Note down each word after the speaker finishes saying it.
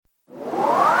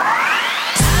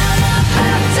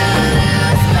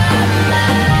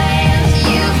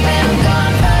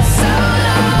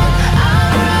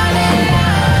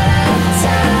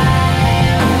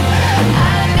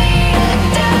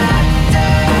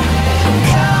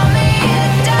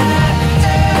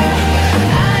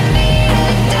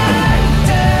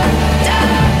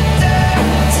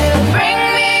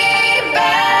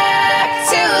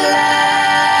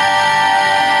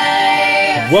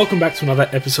Welcome back to another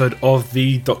episode of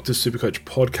the Dr. Supercoach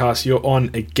podcast. You're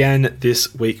on again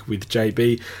this week with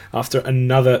JB after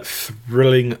another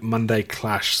thrilling Monday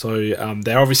clash. So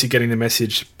they're obviously getting the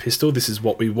message, Pistol, this is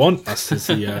what we want, us as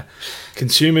the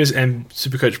consumers and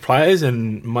Supercoach players,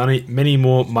 and many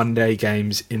more Monday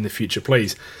games in the future,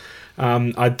 please.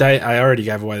 I already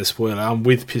gave away the spoiler. I'm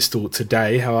with Pistol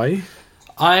today. How are you?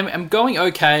 I'm going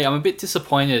okay. I'm a bit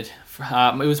disappointed.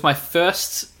 It was my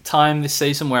first time this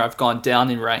season where I've gone down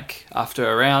in rank after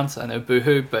a round. I know,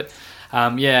 boohoo, but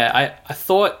I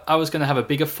thought I was going to have a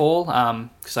bigger fall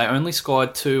because I only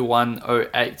scored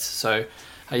 2-1-0-8. So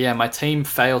my team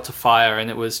failed to fire,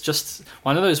 and it was just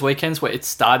one of those weekends where it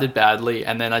started badly,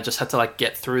 and then I just had to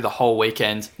get through the whole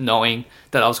weekend knowing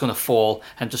that I was going to fall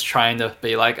and just trying to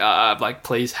be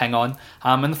please hang on.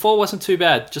 And the fall wasn't too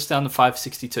bad, just down to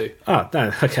 562. Oh,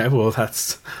 no, okay. Well, I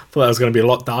thought that was going to be a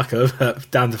lot darker,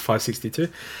 down to 562.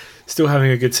 Still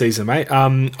having a good season, mate.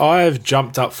 I've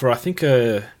jumped up for, I think,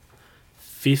 a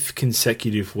fifth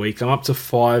consecutive week. I'm up to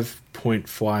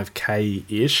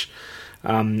 5.5k-ish.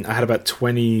 I had about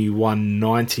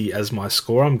 2190 as my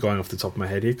score. I'm going off the top of my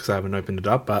head here because I haven't opened it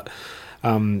up, but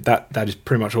that is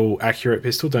pretty much all accurate,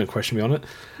 Pistol. Don't question me on it.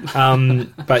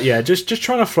 But yeah, just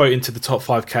trying to float into the top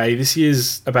 5k. This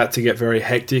year's about to get very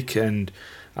hectic, and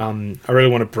I really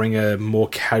want to bring a more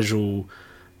casual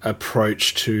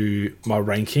approach to my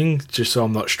ranking, just so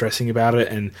I'm not stressing about it.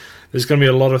 And there's going to be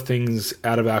a lot of things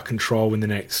out of our control in the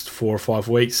next 4 or 5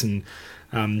 weeks, and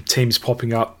teams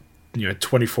popping up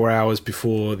 24 hours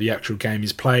before the actual game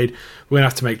is played. We're going to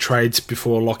have to make trades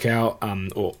before lockout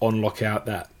or on lockout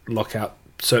that lock out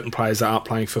certain players that aren't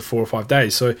playing for 4 or 5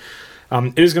 days. So it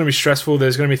is going to be stressful.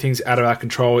 There's going to be things out of our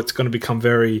control. It's going to become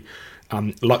very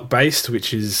luck-based,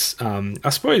 which is, I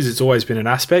suppose it's always been an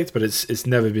aspect, but it's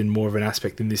never been more of an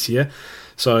aspect than this year.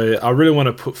 So I really want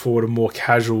to put forward a more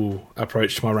casual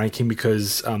approach to my ranking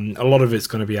because a lot of it's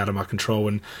going to be out of my control,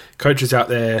 and coaches out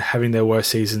there having their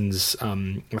worst seasons,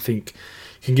 I think,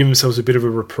 can give themselves a bit of a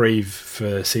reprieve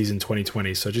for season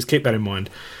 2020. So just keep that in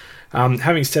mind.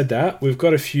 Having said that, we've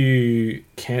got a few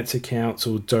Cancer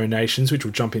Council donations, which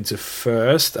we'll jump into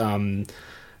first. I'll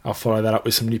follow that up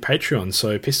with some new Patreon.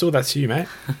 So, Pistol, that's you, mate.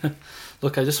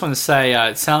 Look, I just want to say,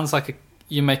 it sounds like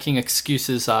you're making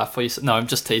excuses for yourself. No, I'm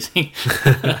just teasing.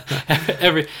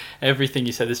 Everything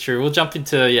you said is true. We'll jump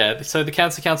into, so the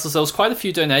Cancer Councils, there was quite a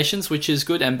few donations, which is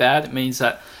good and bad. It means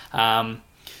that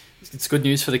it's good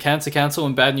news for the Cancer Council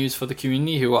and bad news for the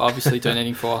community, who are obviously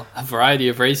donating for a variety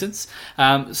of reasons.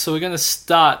 So we're going to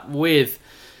start with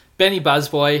Benny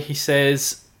Buzzboy. He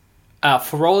says,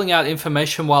 for rolling out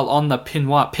information while on the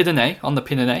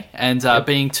Pinanay, and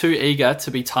being too eager to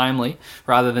be timely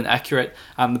rather than accurate.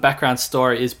 The background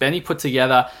story is Benny put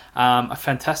together a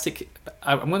fantastic,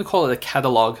 I'm going to call it a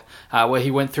catalogue, where he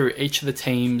went through each of the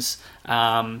teams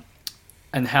and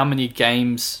how many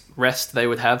games rest they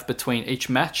would have between each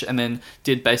match, and then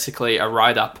did basically a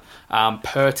write-up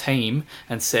per team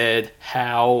and said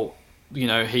how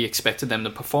he expected them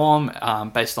to perform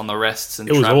based on the rests and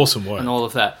it was awesome work and all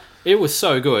of that. It was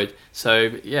so good.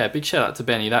 So, yeah, big shout out to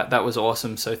Benny. That was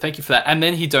awesome. So, thank you for that. And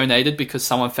then he donated because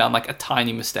someone found a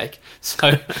tiny mistake.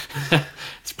 So,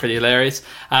 it's pretty hilarious.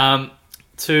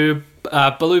 To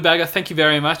Baloo Bagger, thank you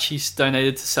very much. He's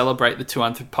donated to celebrate the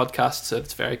 200 podcast. So,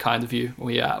 it's very kind of you.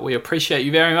 We appreciate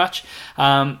you very much.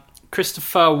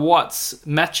 Christopher Watts,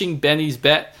 matching Benny's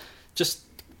bet. Just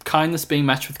kindness being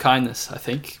matched with kindness, I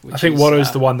think. I think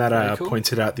Watto's the one that cool.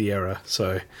 pointed out the error.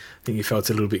 So, I think he felt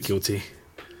a little bit guilty.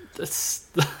 It's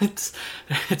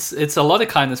a lot of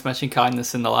kindness matching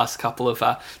kindness in the last couple of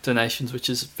donations, which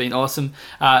has been awesome.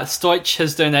 Stoich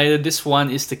has donated. This one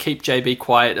is to keep JB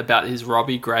quiet about his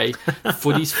Robbie Gray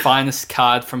footy's finest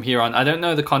card from here on. I don't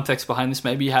know the context behind this.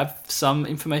 Maybe you have some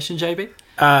information, JB?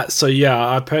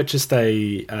 I purchased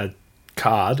a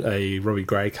card, a Robbie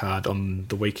Gray card on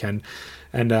the weekend,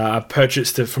 and I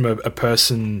purchased it from a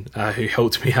person who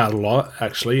helped me out a lot,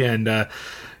 actually, and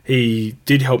he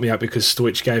did help me out because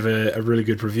Stoich gave a really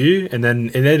good review, and then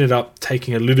it ended up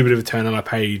taking a little bit of a turn and I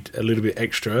paid a little bit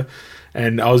extra,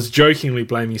 and I was jokingly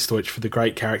blaming Stoich for the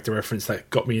great character reference that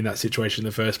got me in that situation in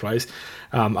the first place.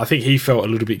 I think he felt a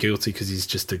little bit guilty because he's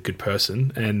just a good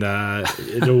person, and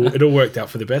it all worked out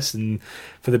for the best, and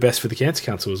for the best for the Cancer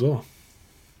Council as well.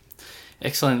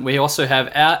 Excellent. We also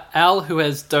have Al, who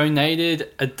has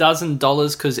donated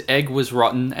 $12 because Egg was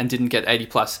rotten and didn't get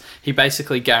 80+. He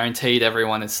basically guaranteed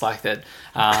everyone it's like that.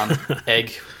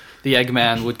 Egg, the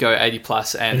Eggman, would go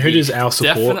 80+. And who does Al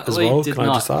support as well? Can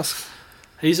I just ask?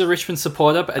 He's a Richmond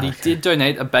supporter, but he did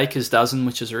donate a baker's dozen,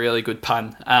 which is a really good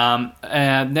pun.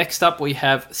 Next up, we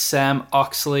have Sam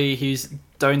Oxley. He's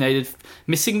donated,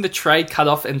 missing the trade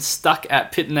cutoff and stuck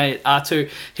at Pitney R2.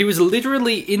 He was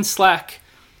literally in Slack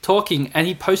talking, and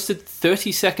he posted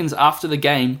 30 seconds after the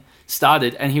game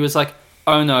started, and he was like,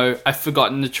 "Oh no, I've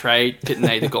forgotten the trade.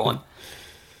 Pitney gone."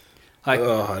 Like,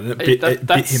 it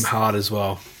bit him hard as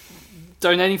well.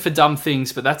 Donating for dumb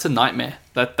things, but that's a nightmare.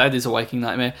 That is a waking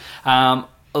nightmare.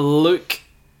 Luke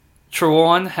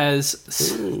Trewarn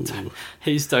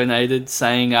he's donated,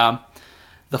 saying,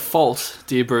 "The fault,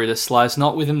 dear Brutus, lies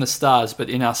not within the stars, but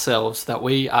in ourselves, that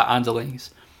we are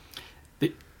underlings." I'm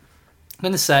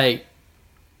going to say,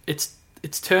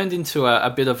 it's turned into a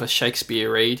bit of a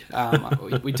Shakespeare read.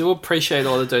 We do appreciate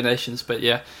all the donations, but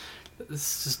yeah,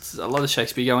 it's just a lot of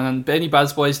Shakespeare going on. Benny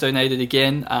Buzzboy's donated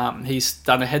again. He's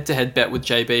done a head-to-head bet with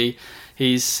JB.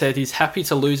 He's said he's happy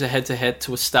to lose a head-to-head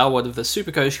to a stalwart of the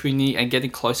Supercoach community and getting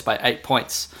close by 8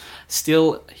 points.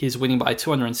 Still, he's winning by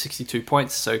 262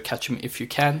 points, so catch him if you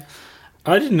can.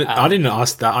 I didn't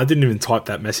ask that. I didn't even type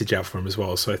that message out for him as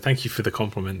well, so thank you for the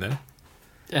compliment there.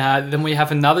 Then we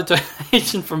have another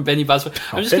donation from Benny Buzzboy.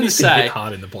 I'm just going to say, hit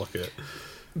hard in the pocket.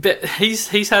 But he's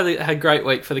had a great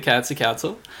week for the Cancer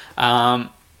Council.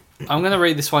 I'm going to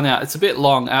read this one out. It's a bit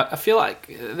long. I feel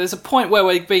like there's a point where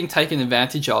we're being taken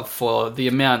advantage of for the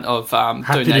amount of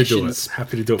donations.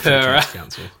 Happy to do it for the Cancer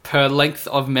Council. Per length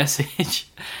of message.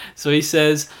 So he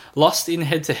says, "Lost in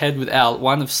head-to-head with Al,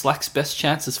 one of Slack's best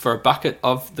chances for a bucket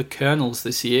of the Colonels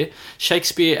this year.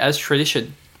 Shakespeare as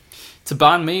tradition. To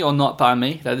barn me or not barn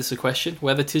me, that is the question.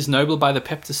 Whether 'tis nobler by the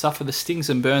pep to suffer the stings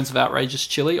and burns of outrageous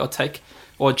chili, or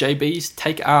JB's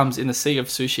take arms in the sea of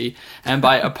sushi, and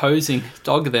by opposing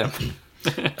dog them."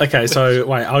 Okay, so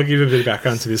wait, I'll give you a bit of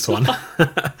background to this one.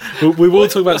 we will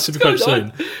talk about Supercoach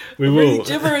soon. We will.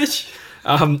 Gibberish.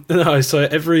 No, so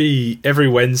every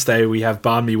Wednesday we have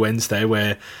Barn Me Wednesday,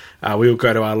 where we will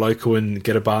go to our local and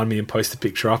get a Barn Me and post a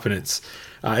picture up, and it's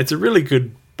a really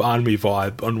good Barn Me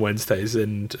vibe on Wednesdays,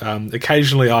 and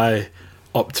occasionally I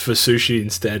opt for sushi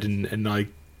instead, and I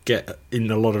get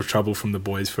in a lot of trouble from the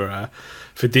boys for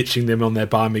ditching them on their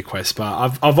Barn Me quest.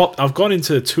 But I've gone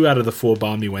into 2 out of the 4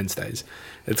 Barn Me Wednesdays.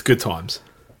 It's good times.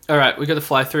 All right, we've got to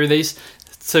fly through these.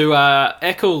 To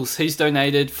Eccles, he's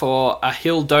donated for a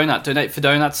Hill Donut. Donate for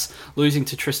donuts, losing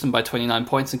to Tristan by 29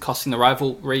 points and costing the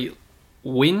rivalry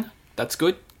win. That's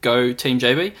good. Go Team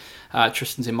JB.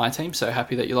 Tristan's in my team, so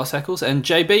happy that you lost, Eccles. And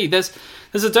JB, there's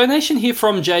a donation here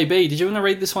from JB. Did you want to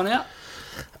read this one out?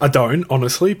 I don't,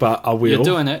 honestly, but I will. You're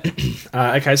doing it.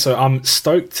 Okay, so I'm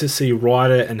stoked to see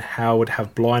Ryder and Howard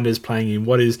have blinders playing in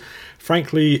what is,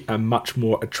 frankly, a much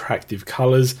more attractive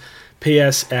colours.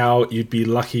 P.S. Al, you'd be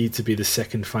lucky to be the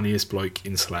second funniest bloke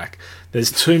in Slack.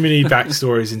 There's too many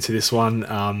backstories into this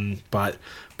one, but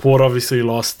Port obviously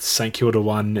lost, St Kilda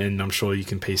won, and I'm sure you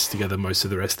can piece together most of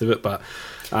the rest of it. But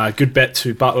good bet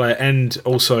to Butler and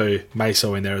also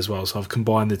Meso in there as well. So I've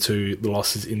combined the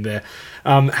losses in there.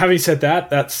 Having said that,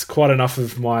 that's quite enough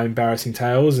of my embarrassing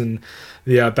tales and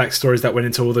the backstories that went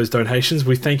into all those donations.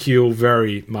 We thank you all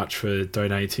very much for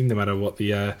donating, no matter what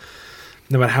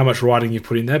no matter how much writing you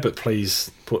put in there, but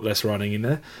please put less writing in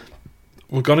there.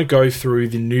 We're going to go through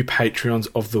the new Patreons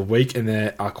of the week, and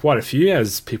there are quite a few.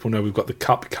 As people know, we've got the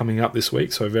Cup coming up this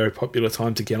week, so a very popular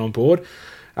time to get on board.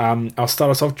 I'll start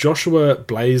us off. Joshua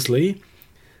Blaisley.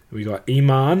 We got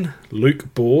Iman,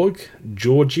 Luke Borg,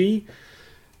 Georgie,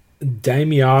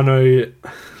 Damiano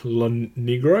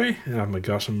Lonigro. Oh my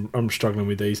gosh, I'm struggling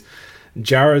with these.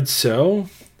 Jared Searle,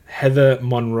 Heather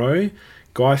Monroe,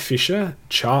 Guy Fisher,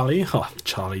 Charlie. Oh,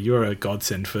 Charlie, you're a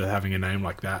godsend for having a name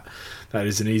like that. That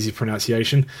is an easy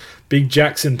pronunciation. Big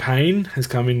Jackson Payne has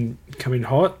come in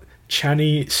hot.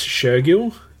 Channy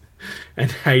Shergill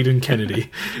and Hayden Kennedy.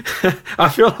 I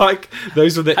feel like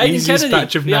those were the Hayden easiest Kennedy,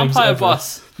 batch of the names umpire ever.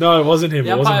 Boss. No, it wasn't him.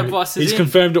 The umpire boss is He's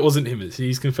confirmed it wasn't him.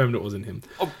 He's confirmed it wasn't him.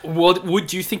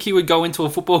 Would you think he would go into a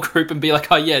football group and be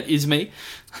like, "Oh yeah, it is me"?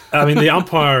 I mean, the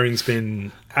umpiring's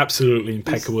been absolutely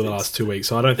impeccable the last 2 weeks,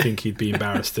 so I don't think he'd be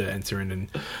embarrassed to enter in and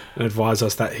advise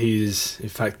us that he is, in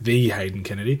fact, the Hayden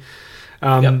Kennedy.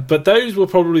 Yep. But those were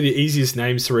probably the easiest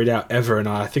names to read out ever, and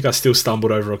I think I still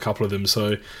stumbled over a couple of them,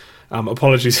 so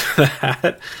apologies for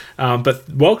that. But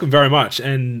welcome very much,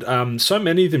 and so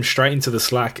many of them straight into the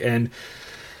Slack. And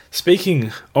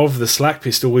speaking of the Slack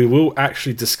pistol, we will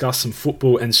actually discuss some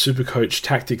football and Supercoach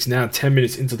tactics now, 10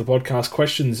 minutes into the podcast.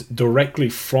 Questions directly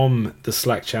from the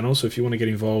Slack channel, so if you want to get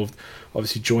involved,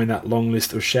 obviously join that long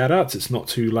list of shout-outs. It's not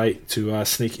too late to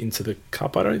sneak into the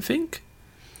Cup, I don't think.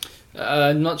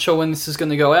 Not sure when this is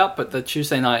going to go out, but the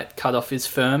Tuesday night cutoff is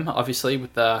firm. Obviously,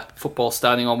 with the football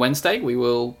starting on Wednesday, we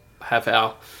will have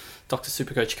our Dr.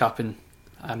 Supercoach Cup, and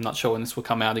I'm not sure when this will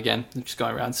come out again. I'm just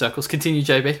going around in circles. Continue,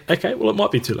 JB. Okay, well, it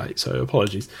might be too late, so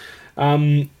apologies.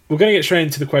 We're going to get straight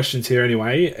into the questions here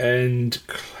anyway, and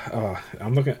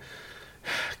I'm not going to...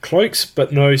 Cloaks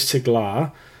But No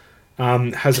Siglar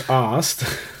has asked...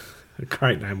 a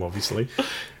great name, obviously.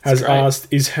 Has asked,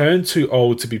 is Hearn too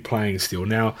old to be playing still?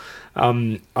 Now,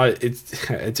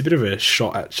 it's a bit of a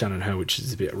shot at Shannon Hearn, which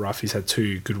is a bit rough. He's had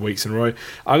 2 good weeks in a row.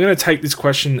 I'm going to take this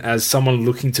question as someone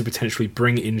looking to potentially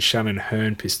bring in Shannon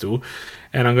Hearn, Pistol,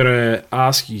 and I'm going to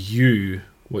ask you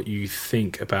what you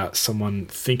think about someone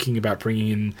thinking about bringing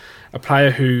in a player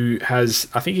who has,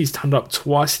 I think he's turned up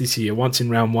twice this year, once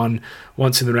in round 1,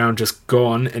 once in the round just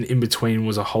gone, and in between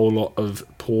was a whole lot of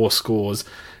poor scores.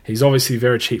 He's obviously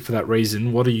very cheap for that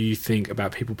reason. What do you think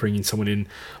about people bringing someone in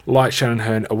like Shannon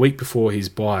Hearn a week before his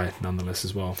bye, nonetheless,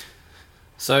 as well?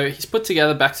 So he's put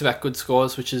together back-to-back good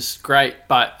scores, which is great.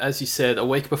 But as you said, a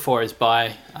week before his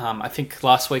bye, I think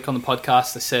last week on the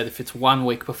podcast I said if it's 1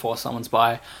 week before someone's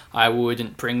bye, I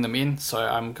wouldn't bring them in. So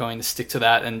I'm going to stick to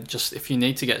that. And just if you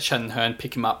need to get Shannon Hearn,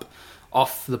 pick him up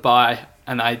off the bye.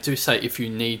 And I do say if you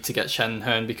need to get Shannon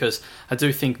Hearn, because I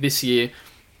do think this year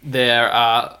there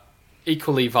are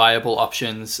equally viable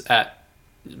options at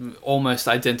almost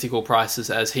identical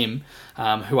prices as him,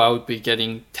 who I would be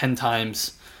getting 10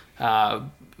 times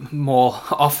more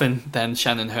often than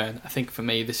Shannon Hearn. I think for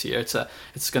me this year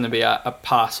it's going to be a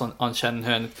pass on Shannon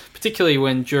Hearn, particularly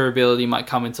when durability might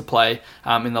come into play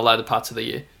in the latter parts of the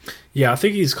year. Yeah, I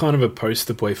think he's kind of a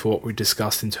poster boy for what we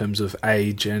discussed in terms of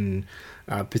age and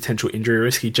potential injury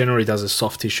risk. He generally does a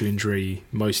soft tissue injury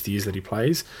most years that he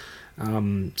plays.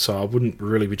 So I wouldn't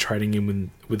really be trading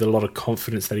him with a lot of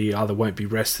confidence that he either won't be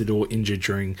rested or injured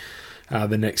during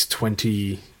the next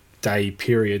 20-day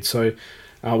period. So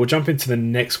we'll jump into the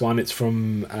next one. It's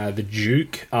from the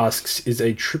Duke. Asks, is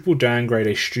a triple downgrade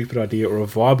a stupid idea or a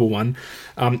viable one?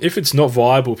 If it's not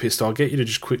viable, Pistol, I'll get you to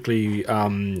just quickly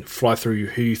fly through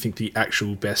who you think the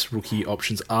actual best rookie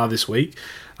options are this week.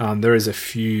 There is a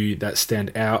few that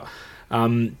stand out.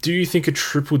 Do you think a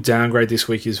triple downgrade this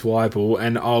week is viable?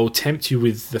 And I'll tempt you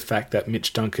with the fact that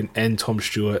Mitch Duncan and Tom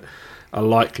Stewart are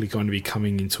likely going to be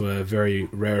coming into a very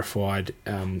rarefied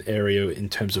area in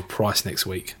terms of price next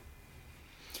week.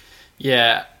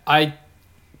 Yeah, I'm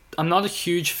not a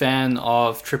huge fan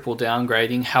of triple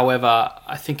downgrading. However,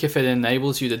 I think if it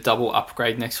enables you to double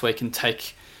upgrade next week and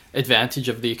take advantage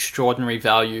of the extraordinary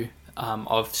value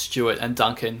of Stewart and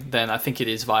Duncan, then I think it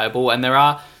is viable. And there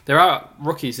are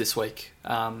rookies this week,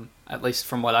 at least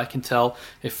from what I can tell.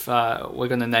 If we're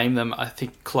going to name them, I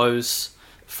think Close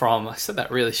from, I said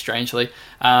that really strangely,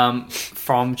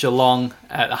 from Geelong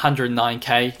at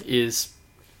 109k is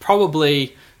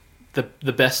probably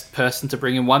the best person to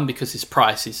bring in. One, because his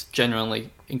price is generally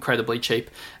incredibly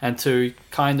cheap, and two,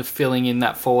 kind of filling in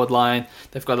that forward line.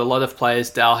 They've got a lot of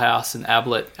players, Dalhouse and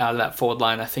Ablett, out of that forward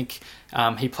line. I think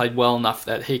he played well enough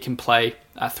that he can play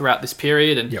throughout this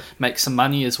period and make some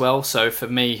money as well. So for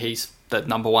me, he's the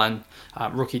number one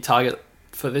rookie target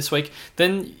for this week.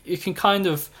 Then you can kind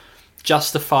of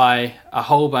justify a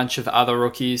whole bunch of other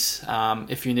rookies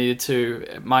if you needed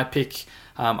to. My pick,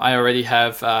 I already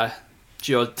have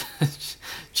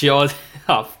Gatorade.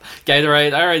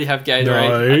 I already have Gatorade.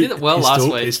 No, I did it well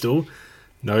last week. Pistol.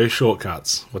 No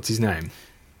shortcuts. What's his name?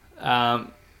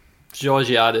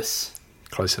 Georgiadis.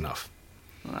 Close enough.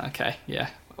 Okay, yeah.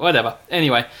 Whatever.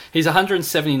 Anyway, he's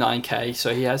 179k,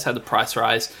 so he has had a price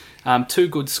rise. 2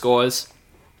 good scores,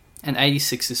 and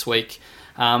 86 this week.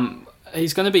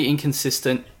 He's going to be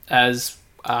inconsistent as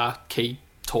key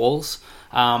tools,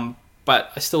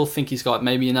 but I still think he's got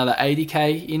maybe another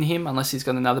 80k in him, unless he's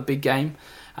got another big game.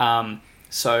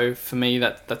 So for me,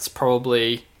 that's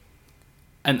probably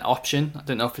an option. I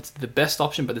don't know if it's the best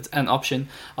option, but it's an option.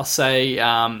 I'll say...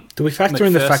 do we factor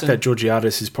in the fact that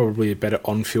Georgiadis is probably a better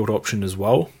on-field option as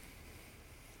well?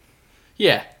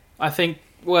 Yeah, I think,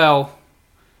 well...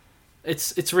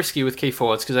 It's risky with key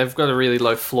forwards because they've got a really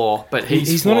low floor, but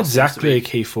he's not exactly a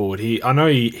key forward. I know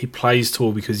he plays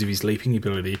tall because of his leaping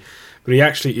ability, but he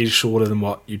actually is shorter than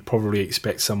what you'd probably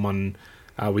expect someone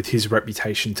with his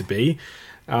reputation to be.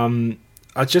 I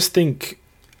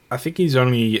think he's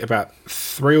only about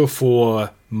 3 or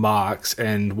 4 marks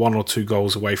and 1 or 2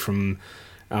 goals away from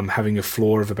having a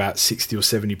floor of about 60 or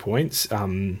 70 points.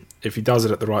 If he does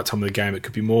it at the right time of the game, it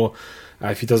could be more.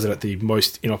 If he does it at the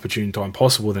most inopportune time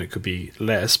possible, then it could be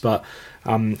less. But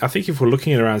I think if we're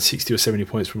looking at around 60 or 70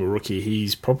 points from a rookie,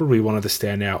 he's probably one of the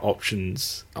standout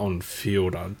options on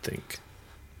field, I think.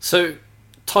 So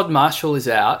Todd Marshall is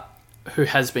out, who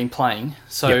has been playing.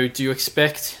 So do you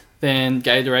expect then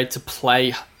Gatorade to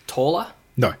play taller?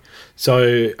 No.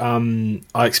 So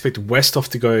I expect Westhoff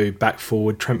to go back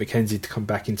forward, Trent McKenzie to come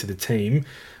back into the team.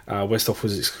 Westhoff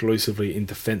was exclusively in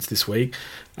defence this week.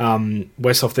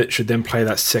 Westhoff that should then play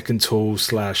that second tool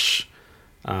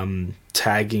 /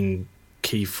 tagging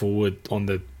key forward on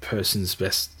the person's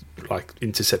best like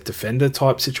intercept defender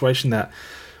type situation that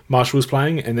Marshall was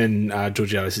playing, and then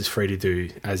Georgiades is free to do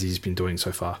as he's been doing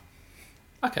so far.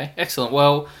 Okay, excellent.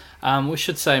 Well, we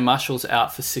should say Marshall's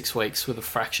out for 6 weeks with a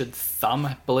fractured thumb,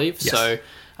 I believe. Yes. So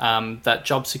that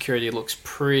job security looks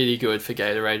pretty good for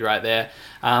Gatorade right there.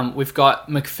 We've got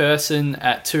McPherson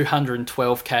at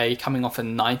 212k coming off a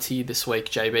 90 this week,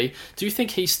 JB. Do you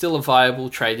think he's still a viable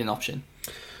trading option?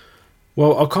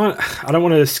 Well, I don't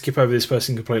want to skip over this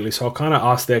person completely, so I'll kind of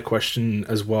ask their question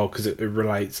as well because it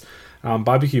relates.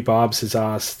 Barbecue Barbs has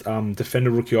asked defender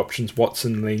rookie options,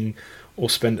 Watson, Ling, or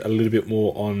spend a little bit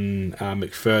more on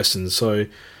McPherson. So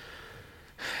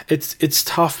it's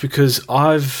tough because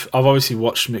I've obviously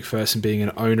watched McPherson being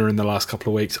an owner in the last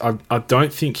couple of weeks. I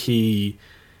don't think his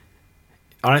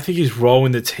role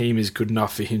in the team is good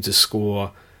enough for him to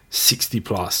score 60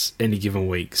 plus any given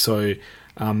week. So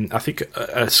I think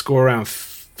a score around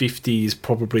 50 is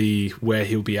probably where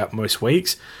he'll be at most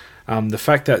weeks. The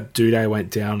fact that Duday went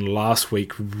down last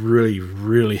week really,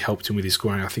 really helped him with his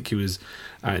scoring. I think he was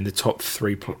in the top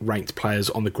 3 ranked players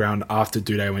on the ground after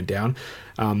Duday went down.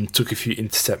 Took a few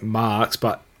intercept marks,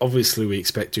 but obviously we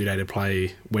expect Duday to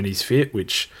play when he's fit,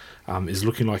 which is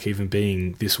looking like even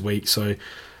being this week. So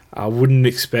I wouldn't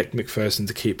expect McPherson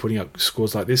to keep putting up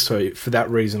scores like this. So for that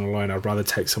reason alone, I'd rather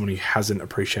take someone who hasn't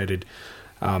appreciated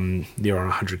near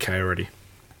on 100k already.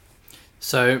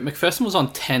 So McPherson was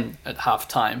on 10 at half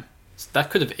time. So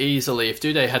that could have easily, if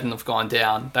Duday hadn't have gone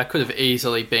down, that could have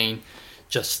easily been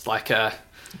just like a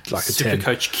super 10.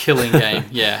 coach killing game.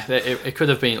 Yeah, it could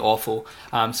have been awful.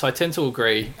 So I tend to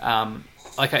agree.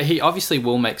 He obviously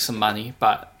will make some money,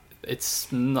 but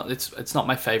it's not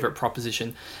my favourite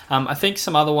proposition. I think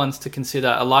some other ones to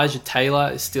consider. Elijah Taylor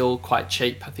is still quite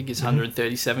cheap. I think he's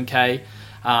 137k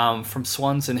from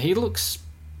Swans, and he looks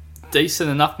decent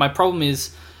enough. My problem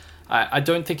is I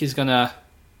don't think he's going to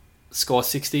score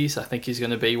 60s. I think he's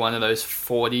going to be one of those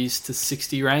 40s to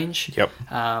 60 range. Yep.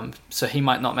 So he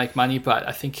might not make money, but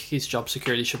I think his job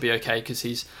security should be okay because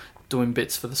he's doing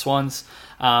bits for the Swans.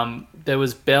 There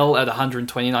was Bell at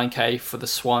 129k for the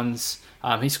Swans.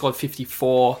 He scored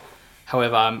 54.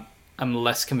 However, I'm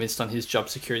less convinced on his job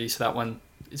security, so that one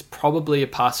is probably a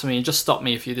pass for me. And just stop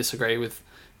me if you disagree with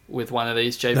one of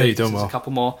these, JB. No, you're doing well. There's a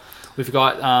couple more. We've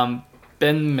got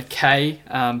Ben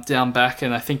McKay down back,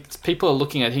 and I think people are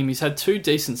looking at him. He's had 2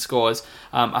 decent scores,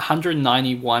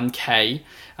 191k.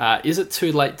 Is it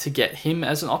too late to get him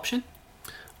as an option?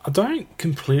 I don't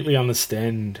completely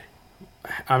understand.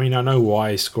 I mean, I know why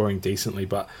he's scoring decently,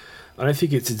 but I don't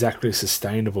think it's exactly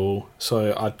sustainable.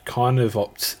 So I'd kind of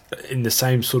opt in the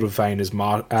same sort of vein as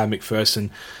McPherson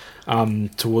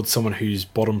towards someone who's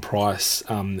bottom price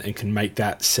and can make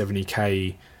that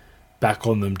 70k back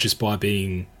on them just by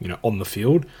being, on the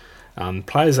field.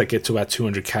 Players that get to about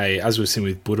 200k, as we've seen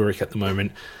with Buderick at the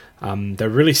moment, they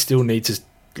really still need to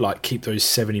keep those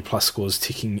 70 plus scores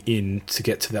ticking in to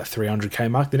get to that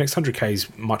 300k mark. The next 100k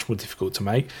is much more difficult to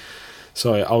make.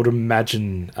 So I would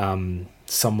imagine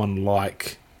someone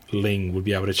like Ling would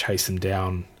be able to chase them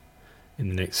down in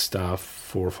the next 4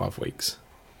 or 5 weeks.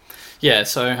 Yeah,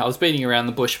 so I was beating around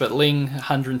the bush, but Ling,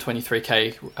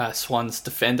 123k Swans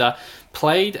defender,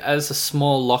 played as a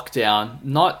small lockdown,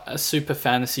 not a super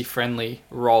fantasy-friendly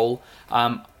role.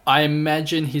 I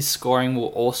imagine his scoring will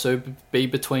also be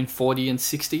between 40 and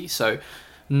 60, so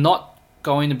not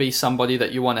going to be somebody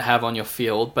that you want to have on your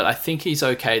field, but I think he's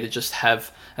okay to just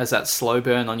have as that slow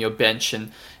burn on your bench,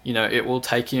 and it will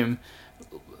take him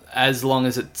as long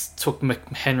as it took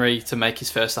McHenry to make his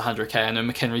first 100k. I know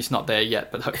McHenry's not there yet,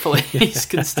 but hopefully he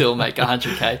can still make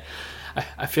 100k.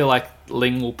 I feel like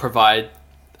Ling will provide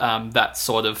that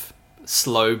sort of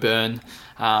slow burn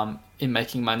in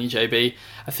making money, JB.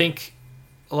 I think,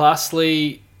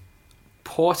 lastly,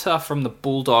 Porter from the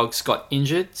Bulldogs got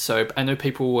injured, so I know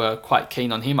people were quite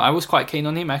keen on him. I was quite keen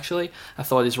on him, actually. I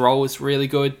thought his role was really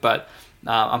good, but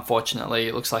unfortunately,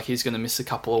 it looks like he's going to miss a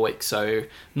couple of weeks, so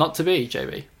not to be,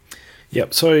 JB.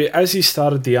 Yep. So as you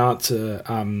started the answer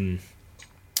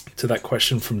to that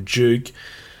question from Duke,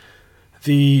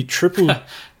 the triple.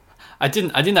 I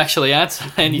didn't actually answer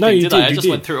anything, no, you did I? I just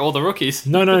went through all the rookies.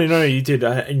 No, you did,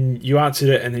 and you answered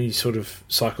it, and then you sort of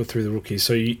cycled through the rookies.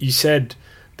 So you said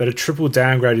that a triple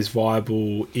downgrade is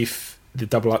viable if the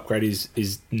double upgrade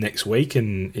is next week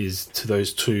and is to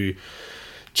those 2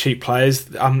 cheap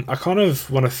players. I kind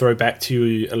of want to throw back to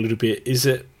you a little bit. Is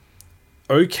it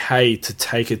okay to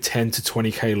take a 10 to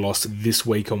 20k loss this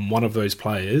week on one of those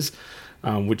players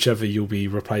whichever you'll be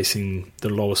replacing the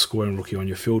lowest scoring rookie on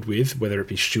your field with, whether it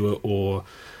be Stewart or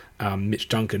Mitch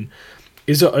Duncan.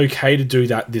 Is it okay to do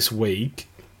that this week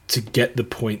to get the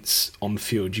points on the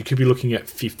field? You could be looking at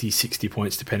 50, 60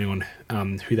 points depending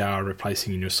on who they are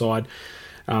replacing in your side.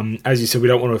 As you said, we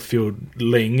don't want to field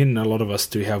Ling, and a lot of us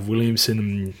do have Williamson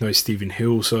and no Stephen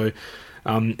Hill, so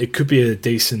it could be a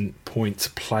decent point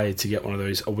play to get one of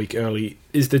those a week early.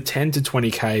 Is the 10 to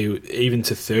 20k, even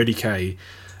to 30k,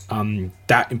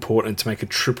 that important to make a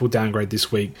triple downgrade this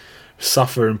week,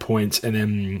 suffer in points, and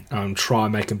then try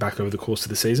and make them back over the course of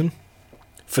the season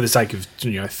for the sake of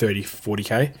 30,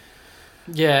 40k?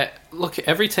 Yeah, look,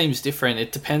 every team's different.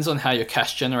 It depends on how your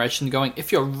cash generation is going.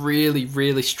 If you're really,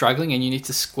 really struggling and you need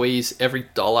to squeeze every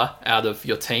dollar out of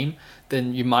your team,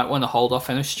 then you might want to hold off.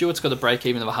 And if Stewart's got a break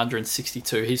even of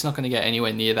 162, he's not going to get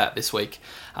anywhere near that this week.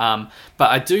 But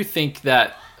I do think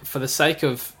that for the sake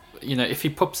of, if he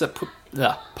pops out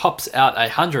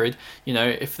 100,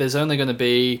 if there's only going to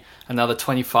be another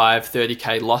 25,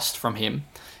 30k lost from him,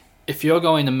 if you're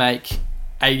going to make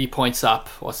 80 points up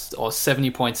or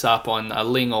 70 points up on a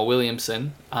Ling or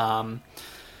Williamson,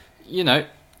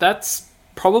 that's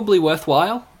probably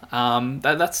worthwhile.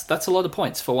 That's a lot of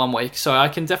points for 1 week. So I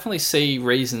can definitely see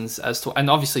reasons as to, and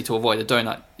obviously to avoid a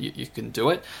donut, you can do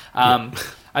it.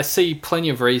 I see plenty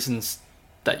of reasons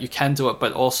that you can do it,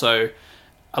 but also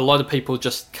a lot of people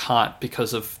just can't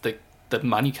because of the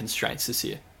money constraints this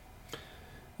year.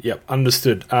 Yep,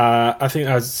 understood. I think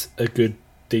that's a good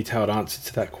detailed answer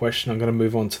to that question. I'm going to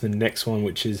move on to the next one,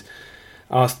 which is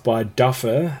asked by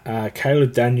Duffer.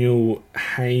 Caleb Daniel,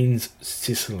 Haynes,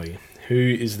 Sicily. Who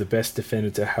is the best defender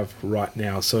to have right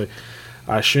now? So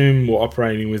I assume we're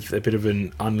operating with a bit of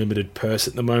an unlimited purse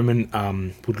at the moment.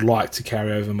 Would like to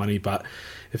carry over money, but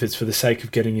if it's for the sake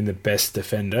of getting in the best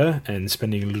defender and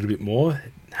spending a little bit more,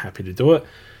 happy to do it.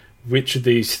 Which of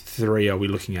these three are we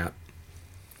looking at?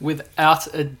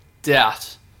 Without a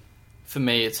doubt, for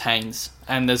me, it's Haynes,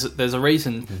 and there's a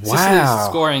reason. Wow. Sicily's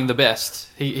scoring the best.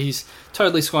 He's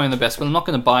totally scoring the best, but I'm not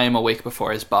going to buy him a week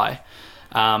before his bye.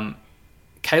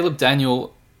 Caleb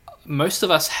Daniel, most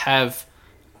of us have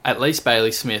at least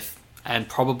Bailey Smith and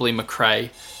probably McRae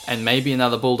and maybe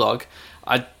another Bulldog.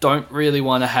 I don't really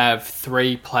want to have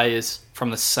three players from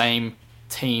the same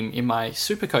team in my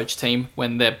Supercoach team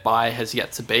when their bye has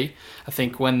yet to be. I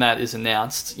think when that is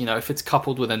announced, if it's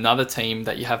coupled with another team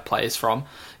that you have players from,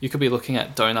 you could be looking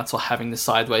at donuts or having the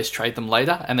sideways trade them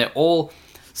later, and they're all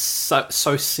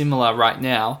so similar right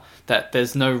now that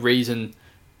there's no reason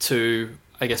to,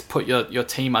 I guess, put your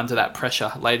team under that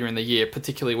pressure later in the year,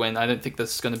 particularly when I don't think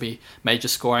there's going to be major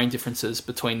scoring differences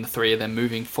between the three of them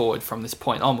moving forward from this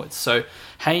point onwards. So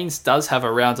Haynes does have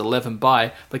a round 11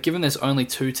 bye, but given there's only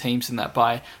two teams in that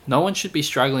bye, no one should be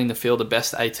struggling to field the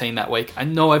best 18 that week. I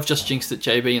know I've just jinxed it,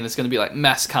 JB, and there's going to be like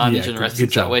mass carnage and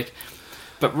restings that week.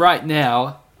 But right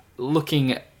now,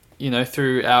 looking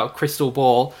through our crystal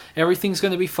ball, everything's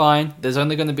going to be fine. There's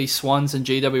only going to be Swans and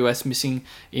GWS missing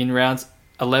in rounds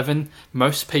 11.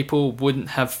 Most people wouldn't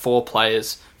have four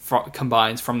players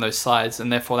combined from those sides,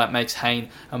 and therefore that makes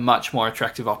Haynes a much more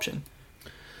attractive option.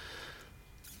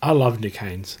 I love Nick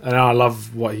Haynes, and I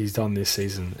love what he's done this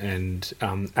season, and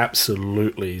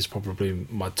absolutely is probably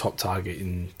my top target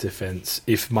in defence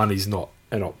if money's not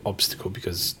an obstacle,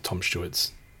 because Tom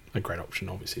Stewart's a great option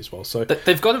obviously as well. So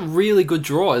they've got a really good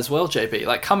draw as well, JB.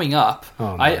 Like coming up,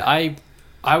 oh, no.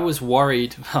 I was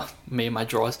worried, me and my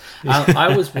draws.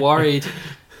 I was worried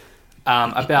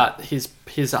about his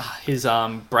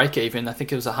break even. I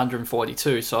think it was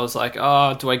 142. So I was like,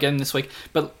 oh, do I get him this week?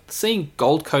 But seeing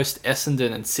Gold Coast,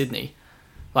 Essendon, and Sydney,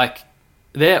 like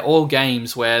they're all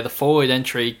games where the forward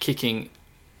entry kicking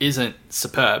isn't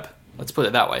superb. Let's put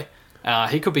it that way.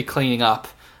 He could be cleaning up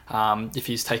if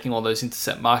he's taking all those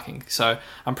intercept marking. So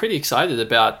I'm pretty excited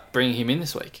about bringing him in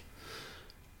this week.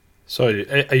 So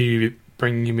are you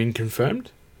bringing him in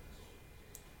confirmed?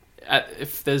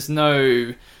 If there's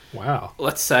no... Wow.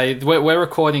 Let's say we're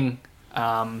recording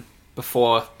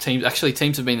before teams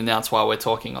have been announced while we're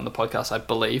talking on the podcast, I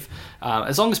believe.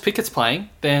 As long as Pickett's playing,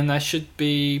 then I should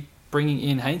be bringing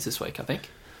in Haynes this week, I think.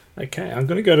 Okay, I'm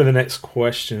going to go to the next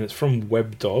question. It's from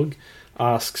WebDog.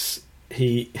 Asks,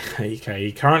 he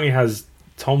currently has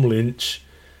Tom Lynch,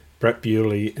 Brett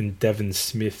Bewley, and Devon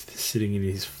Smith sitting in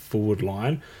his forward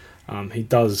line. He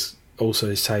does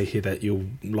also say here that you'll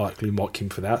likely mock him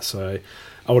for that, so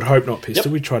I would hope not,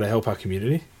 Pistol. Yep. We try to help our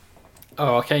community.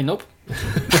 Oh, okay, nope.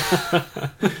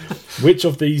 Which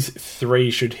of these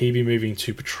three should he be moving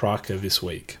to Petrarca this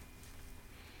week?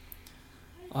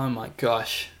 Oh my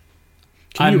gosh.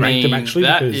 Can you rank them actually?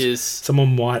 That because is...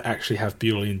 someone might actually have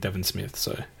Bewley and Devon Smith,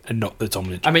 and not the Tom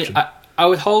Lynch option. I I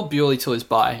would hold Bewley till his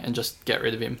bye and just get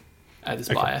rid of him at his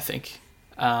bye, I think.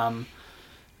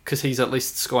 Because he's at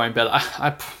least scoring better.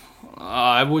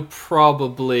 I would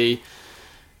probably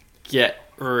get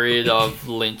rid of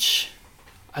Lynch.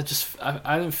 I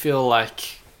don't feel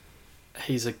like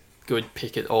he's a good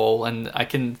pick at all, and I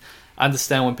can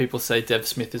understand when people say Dev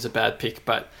Smith is a bad pick,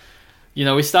 but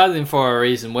we started him for a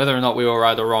reason. Whether or not we were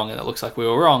right or wrong, and it looks like we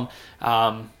were wrong,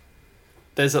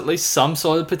 there's at least some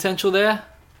sort of potential there.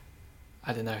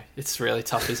 I don't know. It's really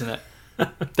tough, isn't it?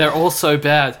 They're all so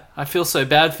bad. I feel so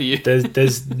bad for you.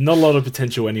 There's not a lot of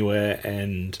potential anywhere,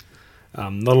 and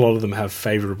not a lot of them have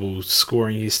favourable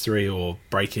scoring history or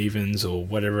break-evens or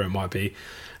whatever it might be.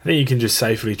 I think you can just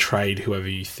safely trade whoever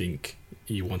you think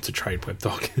you want to trade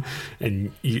WebDoc,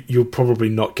 and you'll probably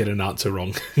not get an answer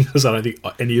wrong, because I don't think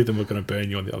any of them are going to burn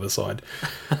you on the other side.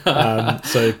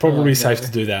 So probably safe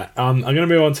to do that. I'm going to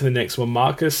move on to the next one.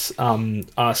 Marcus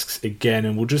asks again,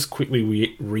 and we'll just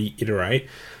quickly reiterate.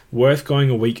 Worth going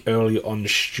a week early on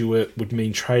Stewart would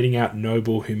mean trading out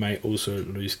Noble, who may also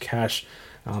lose cash.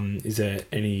 Is there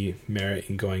any merit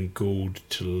in going Gould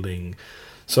to Ling?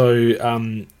 So,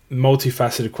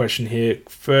 multifaceted question here.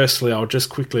 Firstly, I'll just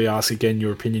quickly ask again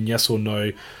your opinion, yes or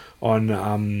no,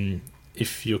 on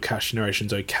if your cash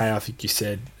generation's okay. I think you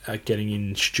said getting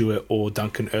in Stewart or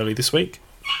Duncan early this week.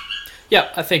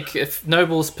 Yeah, I think if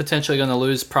Noble's potentially going to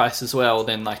lose price as well,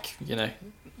 then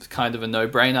it's kind of a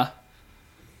no-brainer.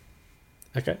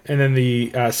 Okay, and then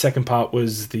the second part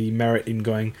was the merit in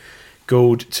going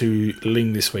Gould to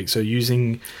Ling this week. So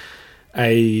using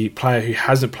a player who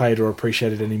hasn't played or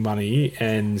appreciated any money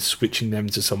and switching them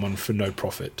to someone for no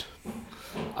profit.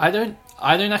 I don't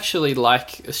actually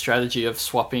like a strategy of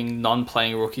swapping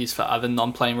non-playing rookies for other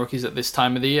non-playing rookies at this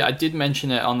time of the year. I did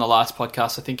mention it on the last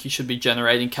podcast. I think you should be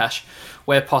generating cash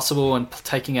where possible and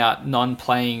taking out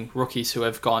non-playing rookies who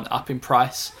have gone up in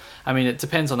price. I mean, it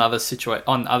depends on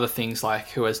on other things like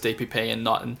who has DPP and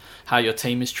not, and how your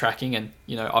team is tracking. And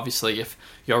obviously, if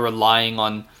you're relying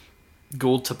on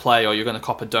Gould to play or you're going to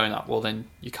cop a donut, well, then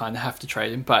you kind of have to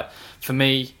trade him. But for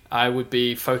me, I would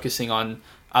be focusing on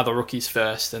other rookies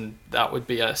first, and that would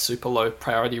be a super low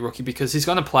priority rookie because he's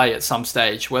going to play at some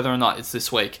stage, whether or not it's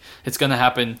this week. It's going to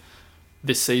happen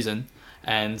this season,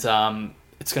 and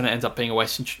it's going to end up being a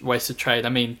wasted trade. I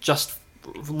mean, just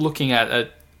looking at a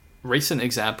recent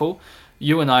example,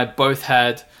 you and I both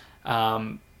had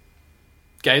Gatorade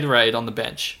on the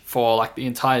bench for like the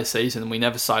entire season, and we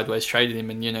never sideways traded him,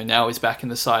 and now he's back in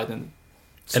the side and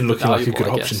looking like a good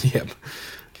option. Yep.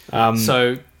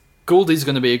 So Gould is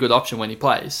going to be a good option when he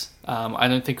plays. I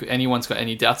don't think anyone's got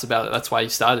any doubts about it. That's why he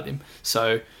started him.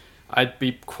 So I'd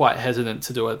be quite hesitant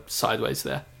to do a sideways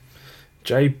there.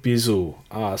 Jay Bizzle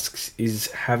asks,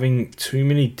 is having too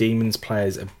many Demons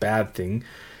players a bad thing?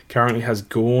 Currently has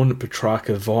Gawn,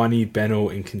 Petrarca, Viney, Bennell,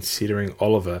 and considering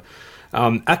Oliver.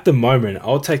 At the moment,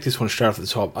 I'll take this one straight off the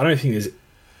top. I don't think there's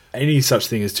any such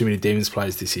thing as too many Demons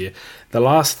players this year. The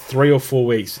last 3 or 4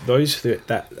 weeks, those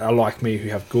that are like me who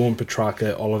have Gawn,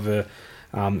 Petrarca, Oliver,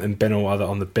 and Bennell either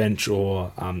on the bench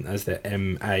or as their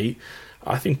M8,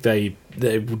 I think they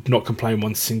would not complain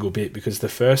one single bit because the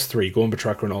first 3, Gawn,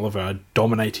 Petrarca, and Oliver, are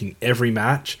dominating every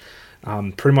match.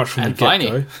 Pretty much from the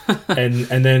get-go.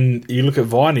 and then you look at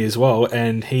Viney as well,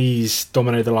 and he's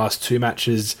dominated the last 2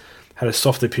 matches, had a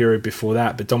softer period before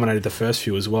that, but dominated the first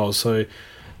few as well. So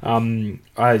I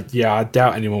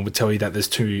doubt anyone would tell you that there's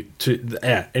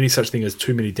any such thing as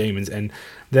too many Demons, and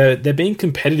they're being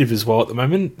competitive as well at the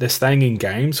moment. They're staying in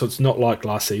games, so it's not like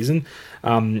last season.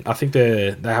 I think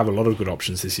they have a lot of good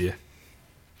options this year.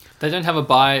 They don't have a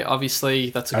bye,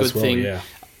 obviously. That's a good thing. Yeah.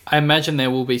 I imagine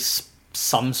there will be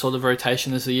some sort of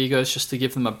rotation as the year goes, just to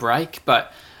give them a break,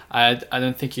 but I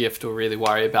don't think you have to really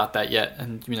worry about that yet,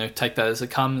 and take that as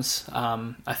it comes.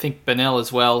 I think Bennell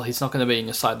as well, he's not going to be in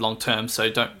your side long term, so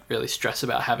don't really stress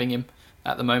about having him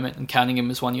at the moment and counting him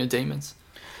as one of your Demons.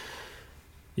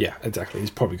 Yeah, exactly. He's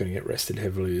probably going to get rested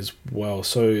heavily as well.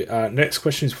 So next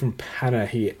question is from Panna.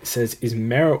 He says, is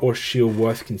Merritt or Shield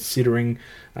worth considering?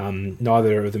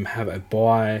 Neither of them have a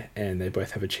bye and they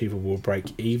both have achievable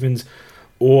break-evens.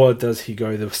 Or does he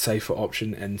go the safer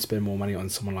option and spend more money on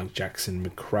someone like Jackson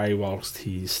Macrae whilst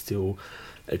he's still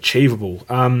achievable?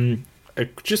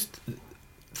 Just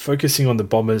focusing on the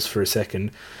Bombers for a second,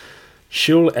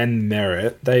 Shield and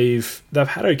Merritt, they've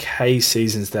had okay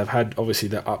seasons. They've had obviously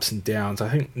their ups and downs. I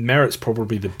think Merritt's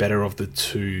probably the better of the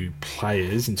 2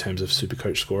 players in terms of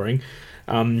Supercoach scoring.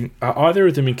 Are either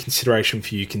of them in consideration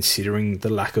for you, considering the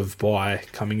lack of bye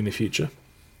coming in the future?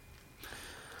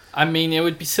 I mean, it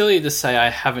would be silly to say I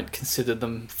haven't considered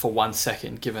them for 1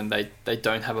 second, given they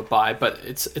don't have a bye. But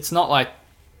it's not like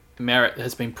Merritt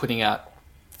has been putting out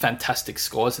fantastic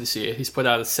scores this year. He's put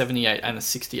out a 78 and a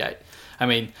 68. I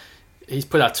mean, he's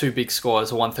put out two big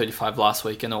scores, a 135 last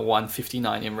week and a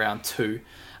 159 in round 2.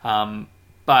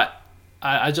 But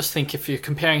I just think if you're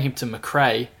comparing him to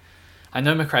Macrae, I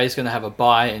know Macrae is going to have a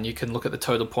bye, and you can look at the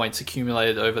total points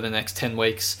accumulated over the next 10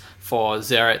 weeks for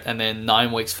Zeret, and then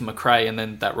 9 weeks for Macrae, and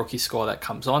then that rookie score that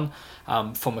comes on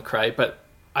for Macrae. But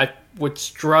I would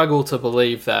struggle to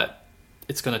believe that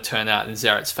it's going to turn out in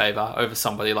Zeret's favour over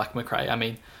somebody like Macrae. I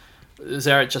mean,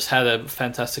 Zeret just had a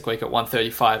fantastic week at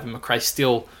 135, and Macrae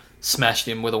still smashed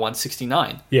him with a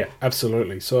 169. Yeah,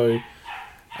 absolutely. So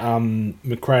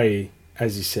Macrae,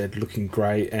 as you said, looking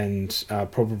great, and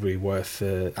probably worth...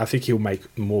 I think he'll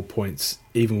make more points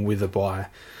even with a bye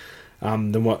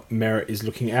than what Merritt is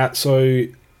looking at. So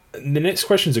the next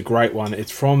question is a great one.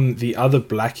 It's from the other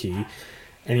Blackie,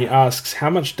 and he asks, how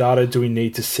much data do we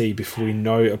need to see before we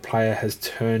know a player has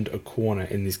turned a corner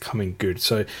and is coming good?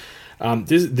 So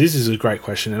this is a great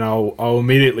question, and I'll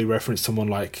immediately reference someone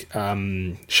like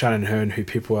Shannon Hearn, who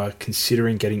people are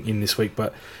considering getting in this week,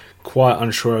 but quite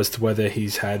unsure as to whether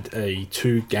he's had a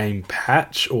 2-game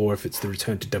patch or if it's the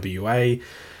return to WA,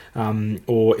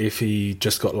 or if he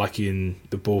just got lucky and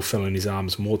the ball fell in his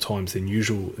arms more times than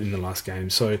usual in the last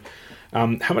game. So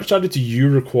how much data do you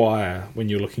require when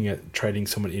you're looking at trading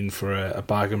someone in for a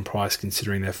bargain price,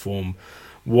 considering their form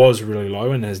was really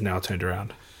low and has now turned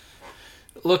around?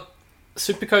 Look,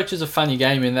 Supercoach is a funny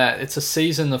game in that it's a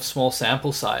season of small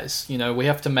sample size. You know, we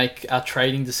have to make our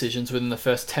trading decisions within the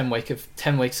first 10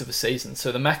 weeks of a season.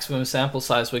 So the maximum sample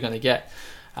size we're going to get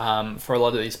for a lot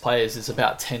of these players is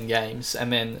about 10 games.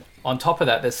 And then on top of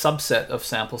that, there's subset of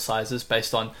sample sizes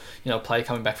based on, you know, a player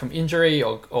coming back from injury,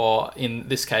 or in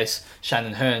this case,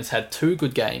 Shannon Hearn's had 2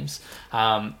 good games.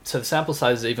 So the sample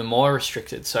size is even more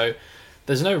restricted. So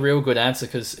there's no real good answer,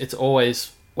 because it's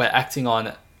always we're acting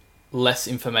on less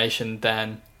information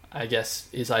than I guess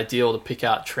is ideal to pick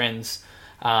out trends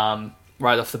right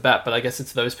off the bat. But I guess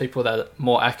it's those people that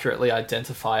more accurately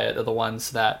identify it are the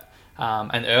ones that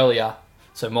and earlier,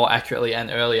 so more accurately and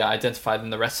earlier identify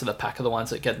than the rest of the pack are the ones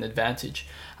that get an advantage.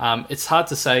 It's hard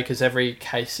to say because every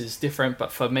case is different,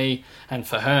 but for me and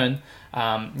for Hearn,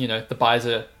 you know, the buys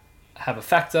have a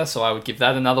factor, so I would give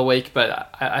that another week.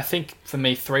 But I think for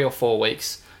me, 3 or 4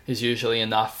 weeks is usually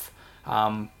enough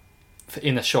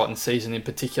in a shortened season in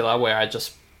particular, where I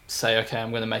just say, okay, I'm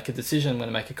going to make a decision, I'm going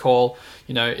to make a call.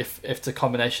 You know, if it's a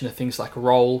combination of things like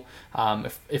roll,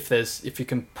 if you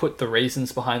can put the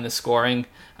reasons behind the scoring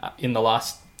in the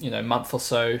last, you know, month or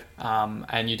so,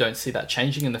 and you don't see that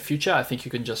changing in the future, I think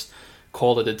you can just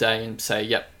call it a day and say,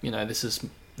 yep, you know, this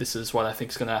is what I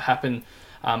think is going to happen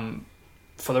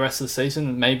for the rest of the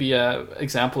season. Maybe a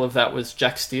example of that was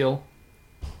Jack Steele.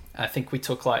 I think we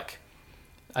took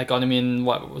I got him in,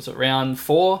 what was it, round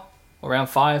 4 or round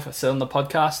 5? I said on the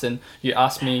podcast, and you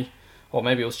asked me, or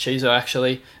maybe it was Chizo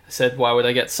actually, I said, why would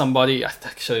I get somebody,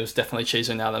 actually it was definitely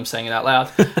Chizo now that I'm saying it out loud,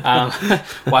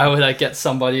 why would I get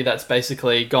somebody that's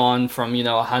basically gone from, you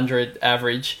know, 100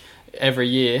 average every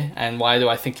year, and why do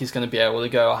I think he's going to be able to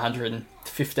go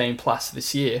 115 plus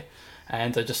this year?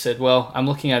 And I just said, well, I'm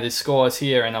looking at his scores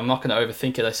here, and I'm not going to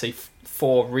overthink it. I see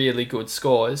 4 really good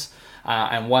scores,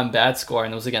 and 1 bad score,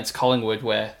 and it was against Collingwood,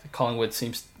 where Collingwood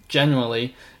seems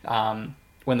generally,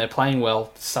 when they're playing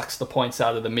well, sucks the points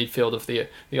out of the midfield of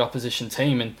the opposition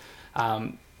team,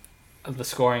 and of the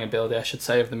scoring ability, I should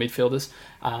say, of the midfielders.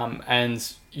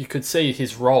 And you could see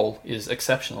his role is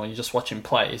exceptional. You just watch him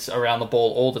play. He's around the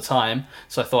ball all the time.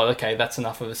 So I thought, okay, that's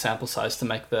enough of a sample size to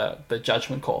make the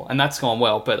judgment call. And that's gone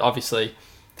well, but obviously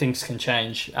things can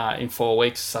change in 4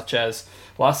 weeks, such as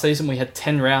last season we had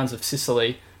 10 rounds of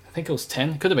Sicily. I think it was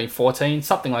 10, it could have been 14,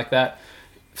 something like that.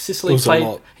 Sicily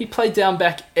played down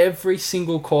back every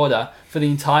single quarter for the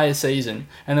entire season,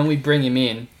 and then we bring him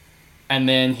in, and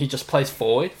then he just plays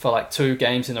forward for 2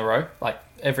 games in a row,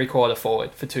 every quarter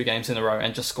forward for 2 games in a row,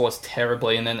 and just scores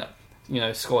terribly, and then, you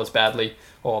know, scores badly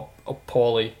or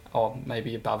poorly, or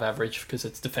maybe above average because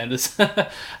it's defenders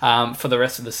for the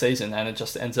rest of the season, and it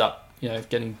just ends up, you know,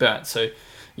 getting burnt. So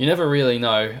you never really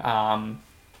know.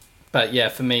 But yeah,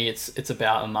 for me, it's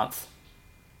about a month.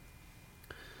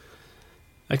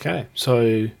 Okay,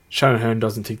 so Shannon Hearn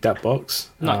doesn't tick that box.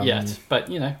 Not yet, but,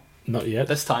 you know. Not yet.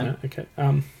 This time. No,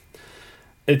 okay.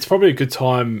 It's probably a good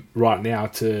time right now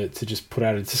to just put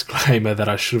out a disclaimer that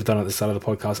I should have done at the start of the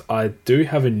podcast. I do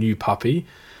have a new puppy,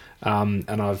 and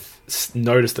I've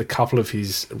noticed a couple of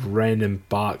his random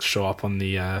barks show up on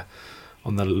the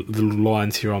little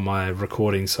lines here on my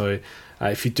recording. So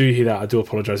if you do hear that, I do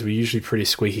apologise. We're usually pretty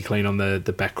squeaky clean on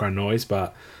the background noise,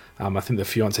 but I think the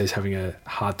fiance is having a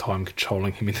hard time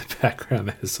controlling him in the background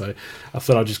there. So I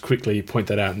thought I'd just quickly point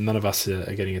that out. None of us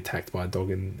are getting attacked by a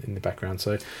dog in the background.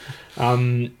 So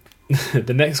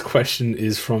the next question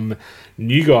is from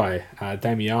new guy,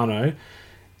 Damiano,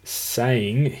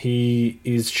 saying he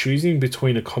is choosing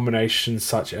between a combination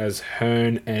such as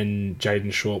Hearn and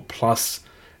Jaden Short plus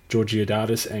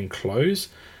Georgiadis and Close,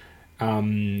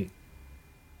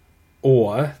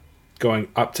 or going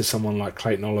up to someone like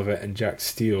Clayton Oliver and Jack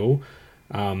Steele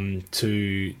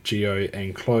to Geo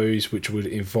and Close, which would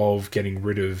involve getting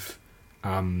rid of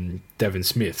Devon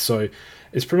Smith. So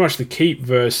it's pretty much the keep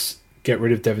versus get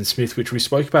rid of Devon Smith, which we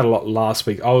spoke about a lot last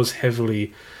week. I was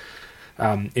heavily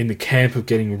in the camp of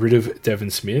getting rid of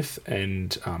Devon Smith,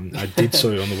 and I did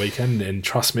so on the weekend. And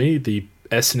trust me, the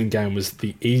Essendon game was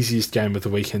the easiest game of the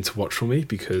weekend to watch for me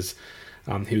because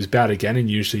he was bad again, and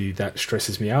usually that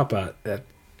stresses me out. But at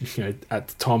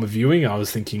the time of viewing, I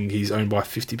was thinking he's owned by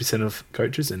 50% of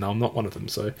coaches, and I'm not one of them.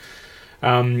 So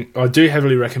I do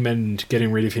heavily recommend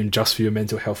getting rid of him just for your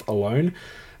mental health alone.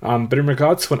 But in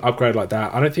regards to an upgrade like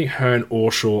that, I don't think Hearn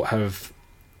or Shaw have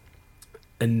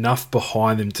enough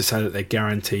behind them to say that they're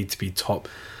guaranteed to be top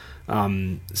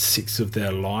 6 of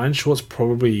their line. Shaw's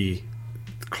probably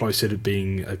closer to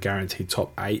being a guaranteed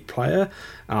top 8 player,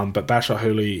 but Bashar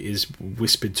Hooley is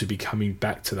whispered to be coming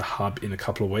back to the hub in a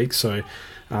couple of weeks, so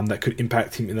that could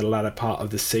impact him in the latter part of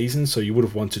the season. So you would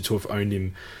have wanted to have owned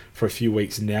him for a few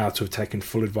weeks now to have taken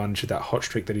full advantage of that hot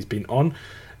streak that he's been on.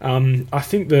 I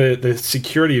think the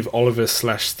security of Oliver /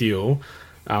 Steele,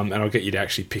 and I'll get you to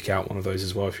actually pick out one of those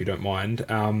as well if you don't mind,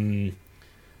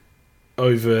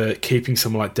 over keeping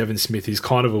someone like Devon Smith is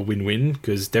kind of a win-win,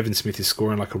 because Devon Smith is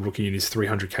scoring like a rookie in his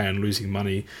 300k and losing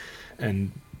money,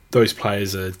 and those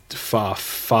players are far,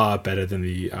 far better than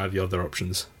the other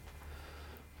options.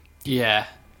 Yeah.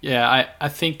 I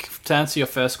think to answer your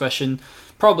first question,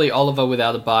 probably Oliver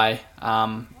without a bye.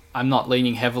 I'm not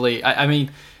leaning heavily. I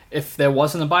mean, if there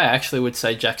wasn't a bye, I actually would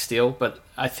say Jack Steele, but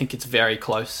I think it's very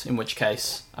close, in which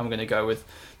case I'm going to go with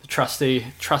the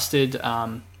trusted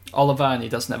Oliver, and he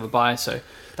doesn't have a bye, so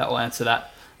that will answer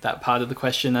that part of the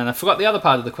question. And I forgot the other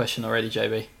part of the question already,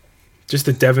 JB. Just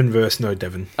the Devon versus no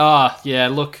Devon. Yeah,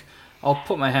 look, I'll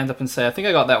put my hand up and say I think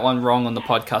I got that one wrong on the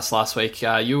podcast last week.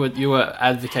 You were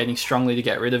advocating strongly to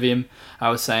get rid of him. I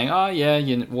was saying,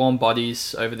 warm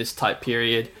bodies over this tight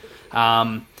period.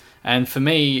 And for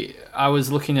me, I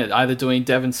was looking at either doing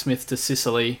Devon Smith to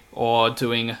Sicily or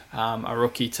doing a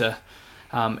rookie to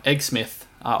Egg Smith.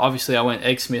 Obviously, I went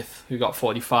Egg Smith, who got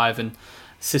 45, and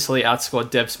Sicily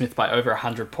outscored Dev Smith by over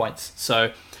 100 points.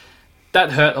 So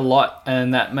that hurt a lot,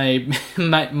 and that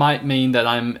might mean that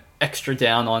I'm extra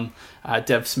down on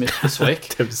Dev Smith this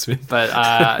week. Dev Smith.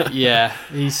 But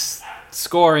he's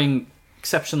scoring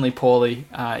exceptionally poorly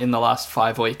in the last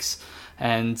 5 weeks.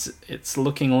 And it's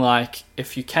looking like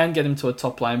if you can get him to a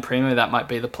top line primo, that might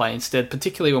be the play instead,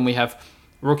 particularly when we have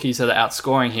rookies that are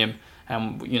outscoring him,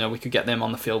 and we could get them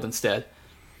on the field instead.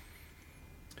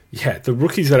 Yeah, the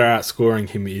rookies that are outscoring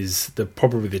him is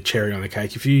probably the cherry on the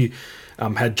cake. If you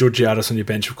had Georgiadis on your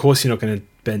bench, of course you're not going to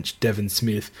bench Devon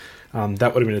Smith.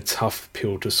 That would have been a tough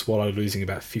pill to swallow, losing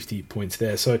about 50 points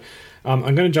there. So I'm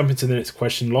going to jump into the next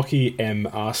question. Lockie M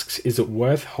asks, is it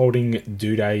worth holding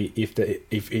Duday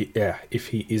if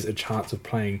he is a chance of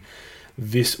playing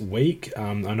this week?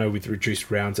 I know with reduced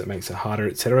rounds it makes it harder,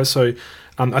 etc. So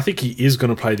I think he is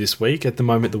going to play this week. At the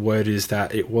moment, the word is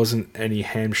that it wasn't any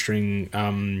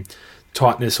hamstring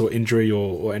tightness or injury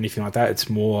or anything like that. It's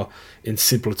more, in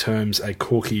simpler terms, a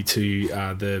corky to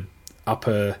the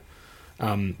upper...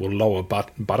 lower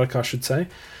buttock, I should say.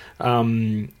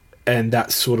 And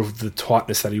that's sort of the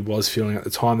tightness that he was feeling at the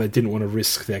time. They didn't want to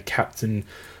risk their captain,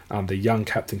 the young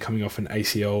captain, coming off an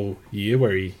ACL year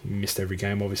where he missed every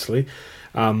game, obviously,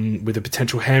 with a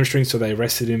potential hamstring, so they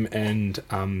rested him, and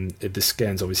the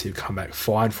scans obviously have come back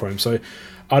fine for him. So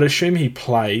I'd assume he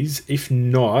plays. If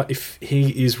not, if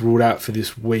he is ruled out for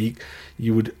this week,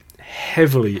 you would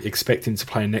heavily expect him to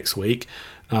play next week.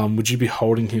 Would you be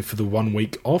holding him for the 1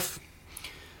 week off?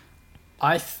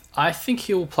 I think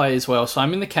he'll play as well. So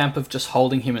I'm in the camp of just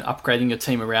holding him and upgrading your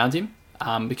team around him,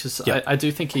 because I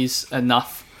do think he's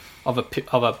enough of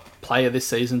a player this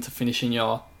season to finish in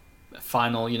your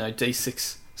final,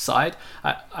 D6 side.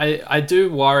 I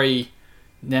do worry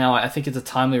now. I think it's a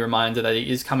timely reminder that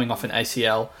he is coming off an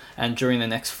ACL, and during the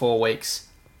next 4 weeks,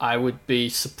 I would be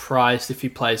surprised if he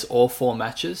plays all 4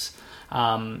 matches.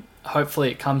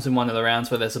 Hopefully it comes in one of the rounds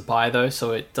where there's a bye though,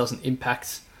 so it doesn't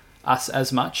impact us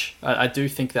as much. I do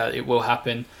think that it will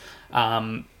happen.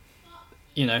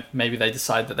 Maybe they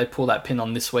decide that they pull that pin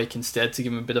on this week instead to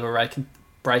give him a bit of a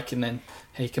break, and then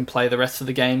he can play the rest of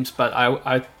the games. But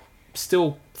I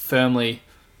still firmly,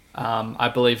 I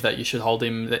believe that you should hold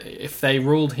him. If they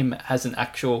ruled him as an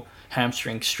actual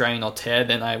hamstring strain or tear,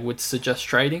 then I would suggest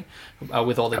trading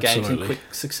with all the games in quick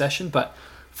succession. But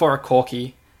for a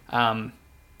Corky, I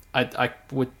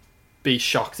would be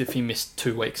shocked if he missed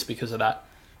 2 weeks because of that.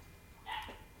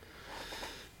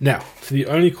 Now, for the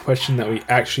only question that we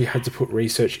actually had to put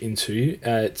research into,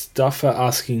 it's Duffer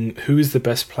asking who is the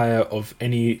best player of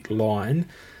any line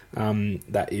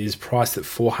that is priced at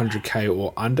 400k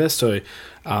or under. So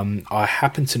I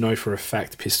happen to know for a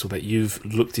fact, Pistol, that you've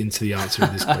looked into the answer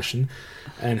to this question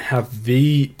and have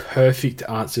the perfect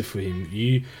answer for him.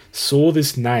 You saw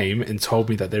this name and told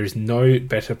me that there is no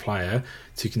better player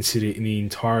to consider in the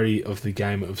entirety of the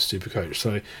game of Supercoach.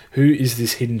 So who is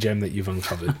this hidden gem that you've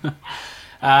uncovered?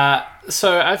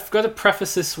 So I've got to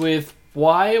preface this with,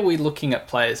 why are we looking at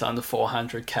players under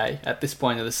 400k at this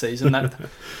point of the season? That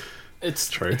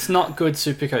it's true. It's not good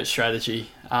Supercoach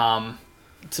strategy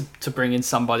to bring in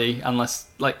somebody unless,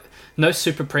 like, no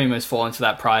super primos fall into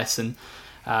that price. And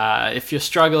if you're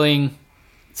struggling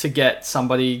to get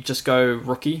somebody, just go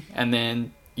rookie and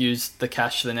then use the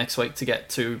cash for the next week to get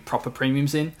 2 proper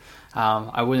premiums in.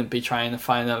 I wouldn't be trying to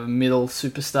find a middle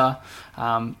superstar.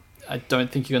 I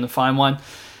don't think you're going to find one.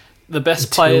 The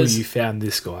best players... you found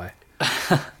this guy.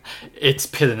 It's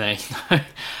Pitane.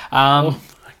 Oh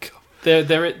my God.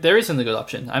 There isn't a good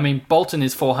option. I mean, Bolton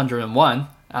is 401,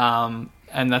 and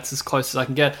that's as close as I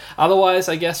can get. Otherwise,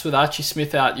 I guess with Archie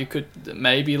Smith out, you could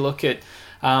maybe look at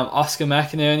Oscar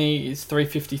McInerney. Is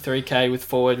 353k with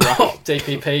forward ruck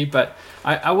DPP, but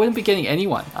I wouldn't be getting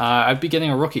anyone. I'd be getting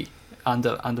a rookie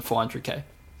under 400k.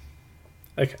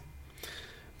 Okay.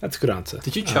 That's a good answer.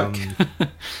 Did you choke?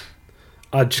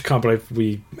 I just can't believe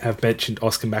we have mentioned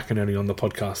Oscar McInerney on the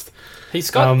podcast.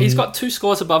 He's got 2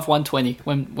 scores above 120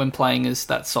 when playing as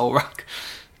that sole ruck.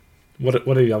 What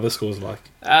are the other scores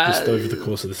like? Just over the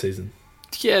course of the season?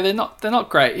 Yeah, they're not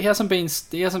great. He hasn't been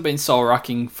sole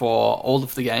rucking for all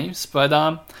of the games,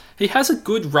 but he has a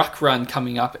good ruck run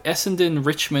coming up. Essendon,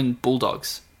 Richmond,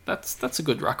 Bulldogs. That's a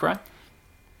good ruck run.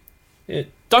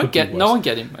 No one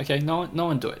get him. Okay, no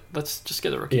one do it. Let's just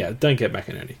get a rookie. Yeah, don't get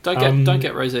McInerney. Don't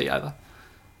get Rosie either.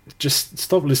 Just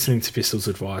stop listening to Pistol's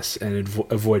advice and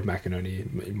avoid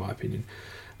McInerney, in my opinion.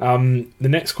 The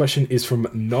next question is from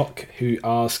Knock, who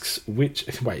asks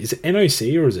is it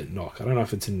NOC or is it Knock? I don't know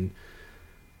if it's in.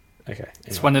 Okay, anyway.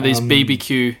 It's one of these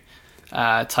BBQ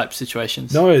type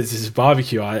situations. No, this is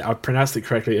barbecue. I pronounced it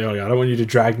correctly earlier. I don't want you to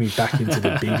drag me back into the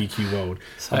BBQ world.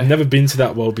 So, I've never been to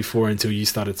that world before until you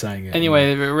started saying it.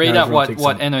 Anyway, read out what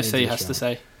NOC has to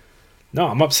say. No,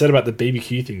 I'm upset about the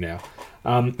BBQ thing now.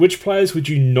 Which players would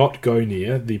you not go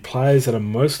near? The players that are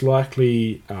most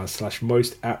likely /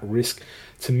 most at risk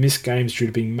to miss games due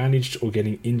to being managed or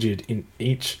getting injured in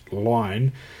each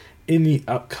line in the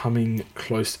upcoming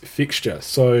close fixture.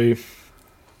 So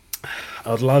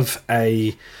I'd love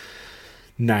a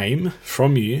name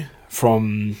from you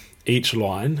from each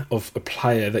line of a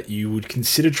player that you would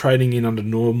consider trading in under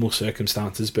normal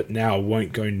circumstances, but now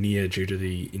won't go near due to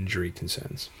the injury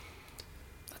concerns.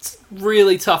 That's a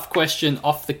really tough question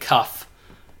off the cuff.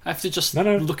 I have to just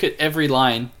look at every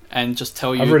line and just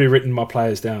tell you. I've already written my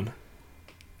players down.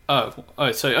 Oh,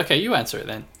 so okay, you answer it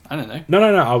then. I don't know. No.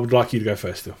 I would like you to go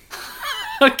first, still.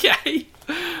 Okay.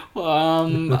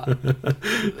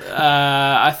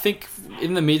 I think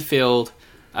in the midfield,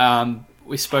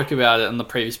 we spoke about it on the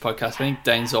previous podcast. I think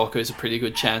Dane Zorko is a pretty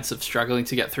good chance of struggling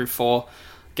to get through 4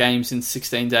 games in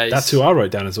 16 days. That's who I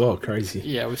wrote down as well. Crazy.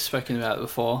 Yeah, we've spoken about it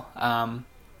before.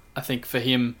 I think for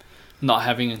him, not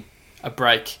having a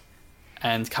break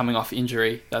and coming off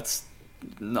injury, that's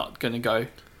not going to go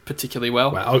particularly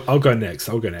well. I'll go next.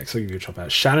 I'll give you a chop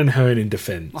out. Shannon Hearn in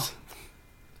defence. Oh.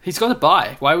 He's got to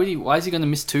buy. Why is he going to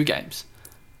miss 2 games?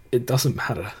 It doesn't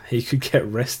matter. He could get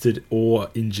rested or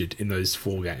injured in those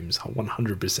 4 games,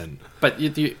 100%. But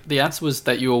the answer was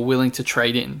that you were willing to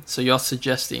trade in. So you're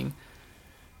suggesting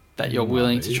that you're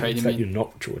willing to trade him in. You're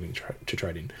not willing to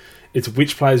trade in. It's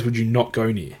which players would you not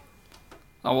go near?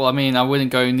 Oh, well, I mean, I wouldn't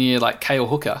go near like Kale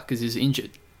Hooker because he's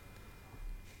injured.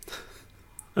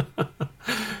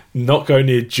 Not go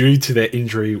near due to their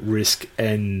injury risk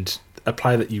and a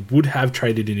player that you would have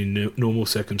traded in normal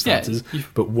circumstances,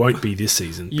 but won't be this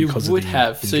season because of the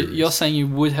injuries. So you're saying you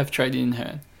would have traded in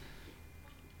Hearn?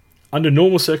 Under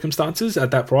normal circumstances,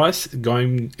 at that price,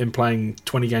 going and playing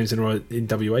 20 games in a row in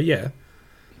WA, yeah.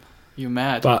 You're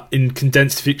mad. But in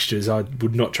condensed fixtures, I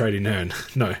would not trade in Hearn.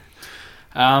 No.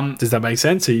 Does that make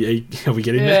sense? Are we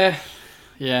getting there?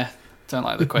 Yeah. Don't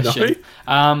like the question.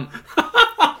 No?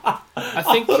 I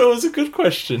thought it was a good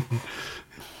question.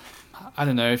 I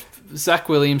don't know. If Zach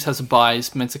Williams has a bye,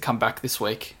 he's meant to come back this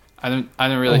week. I don't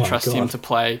really Oh my trust God. him to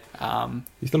play.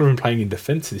 He's not even playing in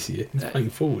defence this year. He's playing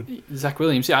forward. Zach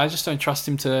Williams, yeah, I just don't trust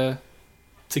him to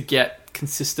get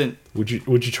consistent. Would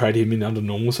you trade him in under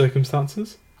normal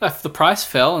circumstances? If the price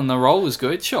fell and the role was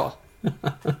good, sure.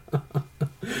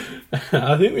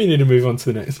 I think we need to move on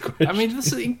to the next question. I mean, this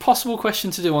is an impossible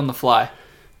question to do on the fly.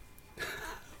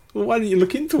 Well, why didn't you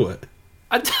look into it?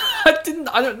 I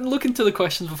don't look into the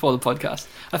questions before the podcast.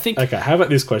 I think. Okay, how about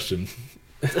this question?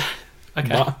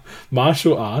 Okay.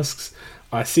 Marshall asks,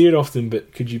 I see it often,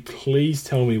 but could you please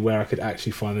tell me where I could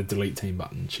actually find the delete team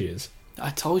button? Cheers. I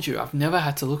told you, I've never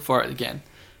had to look for it again.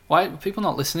 Why are people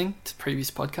not listening to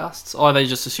previous podcasts? Or they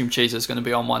just assume Cheezer is going to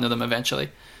be on one of them eventually?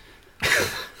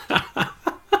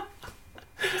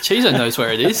 Cheezer knows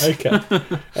where it is.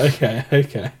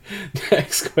 Okay.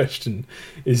 Next question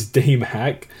is Deem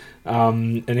Hack.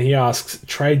 And he asks,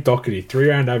 trade Doherty,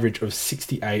 3-round average of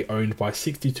 68, owned by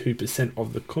 62%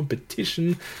 of the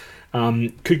competition.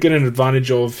 Could get an advantage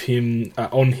of him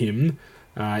on him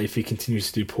if he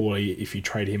continues to do poorly if you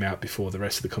trade him out before the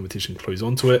rest of the competition clues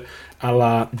onto it, a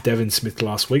la Devon Smith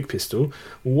last week, Pistol.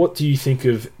 What do you think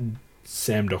of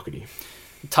Sam Doherty?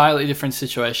 Entirely different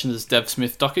situation as Dev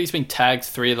Smith. Doherty's been tagged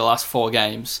 3 of the last 4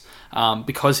 games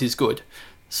because he's good.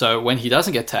 So when he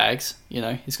doesn't get tags,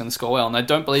 he's going to score well. And I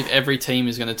don't believe every team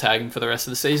is going to tag him for the rest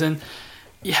of the season.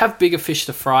 You have bigger fish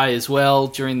to fry as well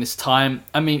during this time.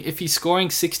 I mean, if he's scoring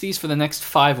 60s for the next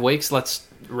 5 weeks, let's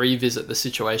revisit the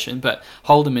situation. But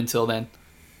hold him until then.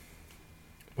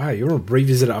 Wow, you're going to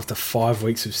revisit it after 5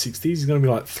 weeks of 60s? He's going to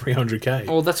be like 300k.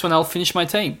 Well, that's when I'll finish my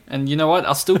team. And you know what?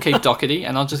 I'll still keep Doherty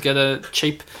and I'll just get a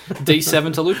cheap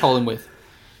D7 to loophole him with.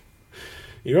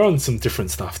 You're on some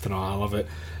different stuff tonight. I love it.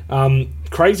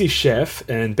 Crazy Chef,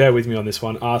 and bear with me on this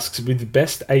one, asks, with the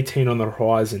best 18 on the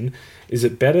horizon, is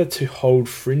it better to hold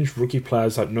fringe rookie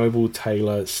players like Noble,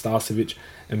 Taylor, Starcevic,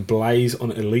 and Blaze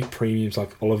on elite premiums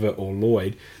like Oliver or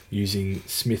Lloyd using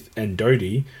Smith and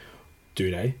Doty,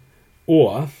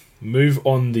 or move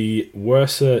on the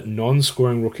worser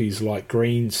non-scoring rookies like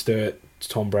Green, Sturt,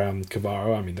 Tom Brown,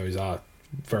 Cavaro, I mean those are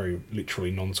very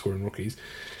literally non-scoring rookies,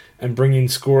 and bring in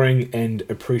scoring and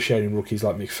appreciating rookies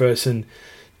like McPherson,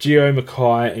 Gio,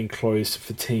 Mackay, and Close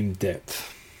for team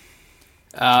depth.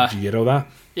 Did you get all that?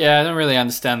 Yeah, I don't really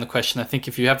understand the question. I think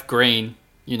if you have Green,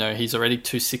 he's already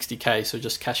 260k, so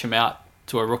just cash him out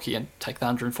to a rookie and take the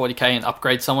 140k and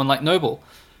upgrade someone like Noble.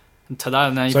 And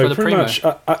ta-da, now you've got a pretty primo. much,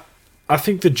 I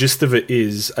think the gist of it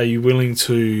is, are you willing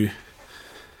to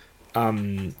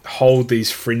hold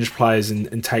these fringe players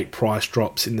and take price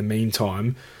drops in the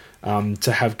meantime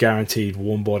to have guaranteed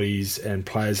warm bodies and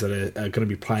players that are going to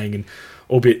be playing and,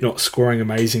 albeit not scoring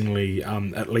amazingly,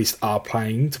 at least are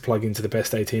playing to plug into the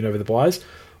best 18 over the buys?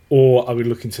 Or are we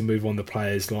looking to move on to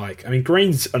players like... I mean,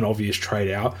 Green's an obvious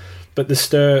trade out, but the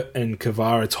Stur and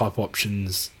Kavara type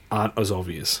options aren't as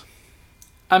obvious.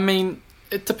 I mean,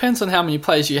 it depends on how many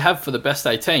players you have for the best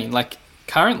 18. Like,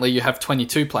 currently you have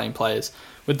 22 playing players.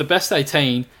 With the best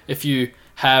 18, if you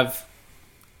have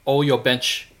all your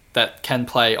bench that can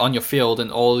play on your field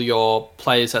and all your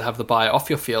players that have the buy off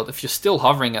your field, if you're still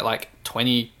hovering at like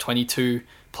 20, 22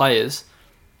 players,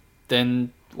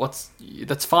 then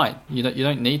that's fine. You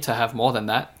don't need to have more than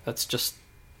that. That's just,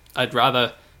 I'd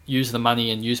rather use the money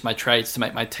and use my trades to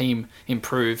make my team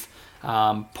improve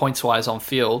points wise on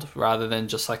field rather than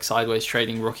just like sideways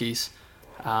trading rookies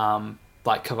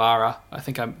like Kavara. I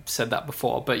think I said that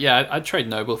before, but yeah, I'd trade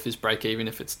Noble if his break even.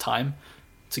 If it's time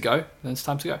to go, then it's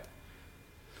time to go.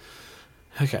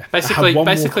 Okay.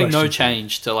 Basically no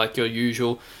change to like your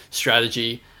usual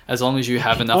strategy as long as you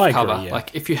have enough cover. Yeah.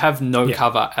 Like if you have no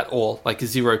cover at all, like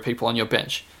 0 people on your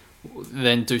bench,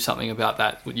 then do something about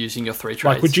that using your 3 trades.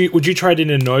 Like would you trade in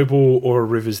a Noble or a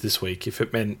Rivers this week if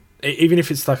it meant, even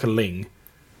if it's like a Ling?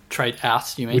 Trade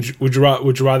out, you mean? Would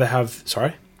you rather have,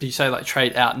 sorry? Did you say like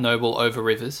trade out Noble over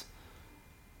Rivers?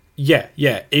 Yeah.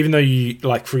 Even though you,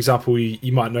 like for example,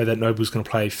 you might know that Noble's going to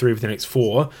play 3 of the next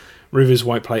 4. Rivers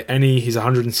won't play any. He's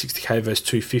 160k versus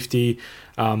 250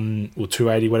 or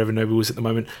 280, whatever Noble is at the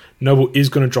moment. Noble is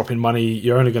going to drop in money.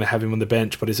 You're only going to have him on the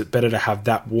bench, but is it better to have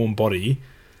that warm body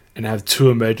and have 2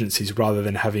 emergencies rather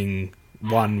than having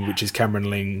one, which is Cameron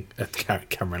Ling?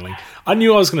 Cameron Ling. I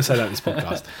knew I was going to say that in this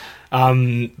podcast.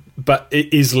 But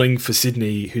it is Ling for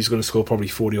Sydney, who's going to score probably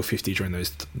 40 or 50 during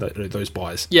those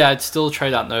buys. Yeah, I'd still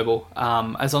trade out Noble.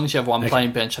 As long as you have one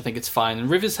playing bench, I think it's fine. And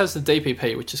Rivers has the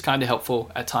DPP, which is kind of helpful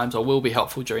at times, or will be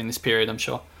helpful during this period, I'm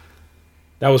sure.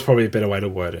 That was probably a better way to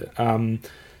word it.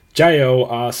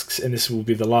 JL asks, and this will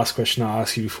be the last question I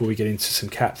ask you before we get into some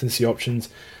captaincy options,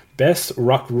 best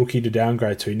ruck rookie to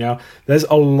downgrade to. Now, there's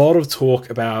a lot of talk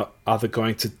about either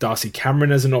going to Darcy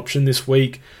Cameron as an option this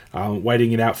week,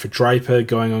 waiting it out for Draper,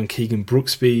 going on Keegan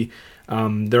Brooksby.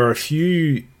 There are a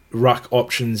few ruck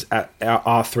options at our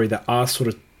R3 that are sort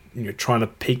of trying to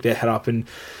peek their head up and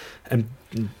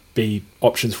be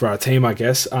options for our team, I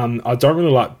guess. I don't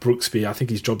really like Brooksby. I think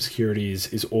his job security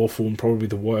is awful and probably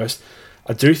the worst.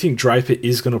 I do think Draper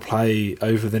is going to play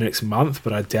over the next month,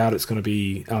 but I doubt it's going to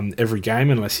be every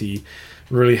game unless he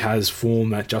really has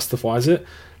form that justifies it.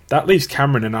 That leaves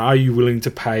Cameron, and are you willing to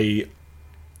pay,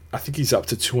 I think he's up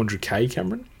to 200k,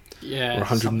 Cameron? Yeah. Or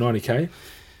 190k?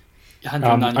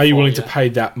 Are you willing to pay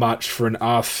that much for an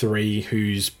R3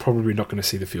 who's probably not going to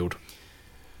see the field?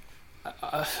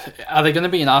 Are they going to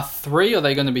be an R3 or are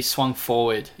they going to be swung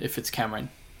forward if it's Cameron?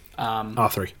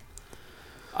 R3.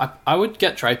 I would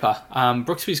get Draper.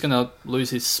 Brooksby's going to lose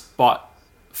his spot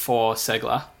for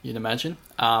Segler, you'd imagine.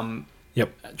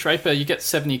 Yep. Draper, you get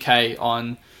 70k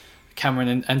on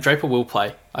Cameron, and Draper will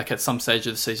play. Like at some stage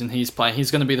of the season, he's playing.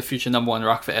 He's going to be the future number one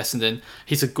ruck for Essendon.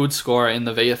 He's a good scorer in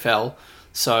the VFL.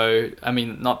 So, I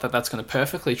mean, not that that's going to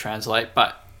perfectly translate,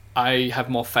 but I have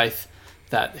more faith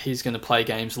that he's going to play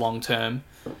games long term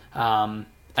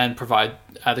and provide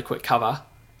adequate cover.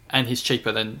 And he's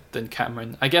cheaper than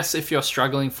Cameron. I guess if you're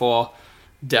struggling for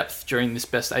depth during this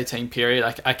best 18 period,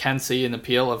 I can see an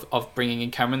appeal of bringing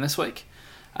in Cameron this week.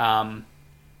 So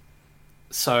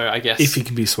I guess if he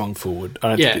can be swung forward,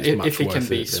 I don't think it's much if he can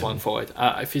be then. swung forward.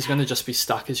 If he's going to just be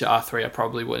stuck as your R3, I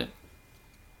probably wouldn't.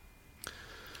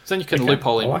 So then you can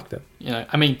loophole him. I like that.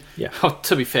 I mean, yeah.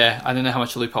 To be fair, I don't know how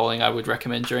much loopholing I would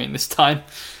recommend during this time.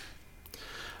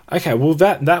 Okay, well,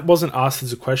 that wasn't asked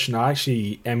as a question. I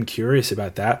actually am curious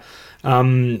about that.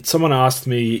 Someone asked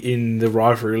me in the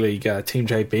Rivalry League, Team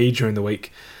JB, during the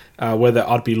week, whether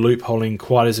I'd be loopholing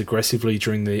quite as aggressively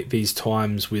during these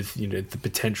times with the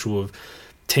potential of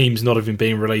teams not even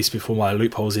being released before my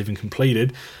loophole's even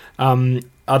completed.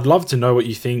 I'd love to know what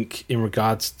you think in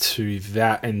regards to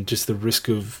that and just the risk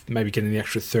of maybe getting the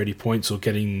extra 30 points or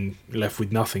getting left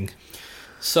with nothing.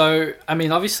 So, I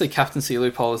mean, obviously captaincy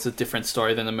loophole is a different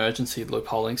story than emergency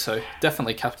loopholing, so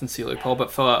definitely captaincy loophole.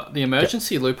 But for the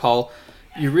emergency loophole,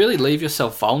 you really leave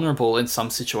yourself vulnerable in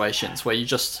some situations where you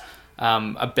just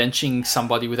are benching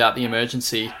somebody without the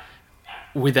emergency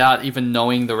without even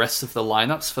knowing the rest of the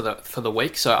lineups for the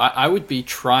week. So I would be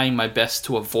trying my best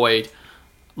to avoid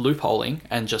loopholing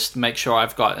and just make sure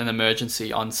I've got an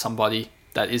emergency on somebody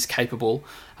that is capable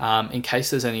in case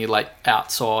there's any late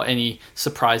outs or any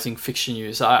surprising fixture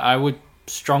news. I would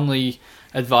strongly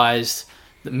advise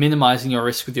minimizing your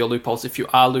risk with your loopholes. If you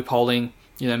are loopholing,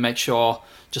 make sure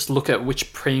just look at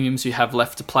which premiums you have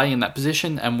left to play in that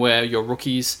position and where your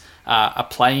rookies are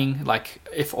playing. Like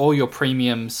if all your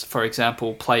premiums, for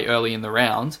example, play early in the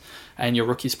round and your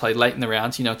rookies play late in the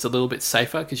round, it's a little bit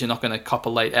safer because you're not going to cop a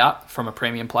late out from a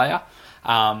premium player.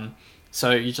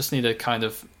 So you just need to kind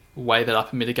of weigh that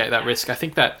up and mitigate that risk. I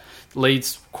think that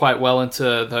leads quite well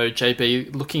into, though,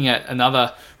 JB, looking at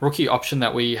another rookie option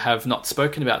that we have not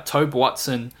spoken about, Tobe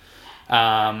Watson.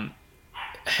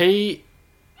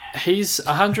 He's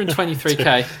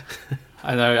 123k.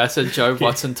 I know, I said Jobe,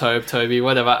 Watson, Toby,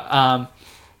 whatever.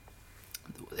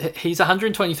 He's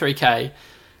 123k.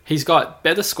 He's got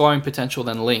better scoring potential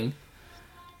than Ling.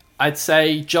 I'd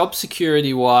say job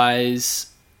security-wise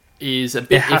is a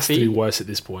bit It has iffy. to be worse at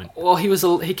this point. Well,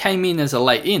 he came in as a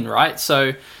late in, right?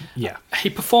 So yeah, he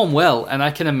performed well, and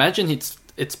I can imagine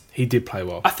he did play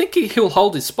well. I think he'll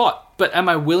hold his spot, but am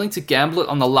I willing to gamble it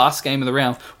on the last game of the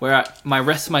round where my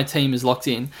rest of my team is locked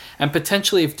in, and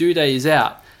potentially if Duday is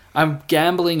out, I'm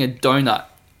gambling a donut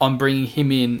on bringing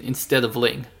him in instead of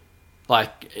Ling?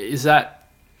 Like, is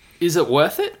it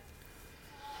worth it?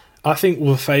 I think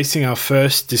we're facing our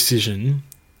first decision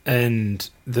and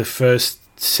the first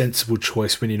sensible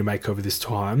choice we need to make over this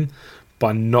time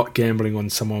by not gambling on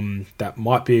someone that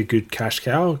might be a good cash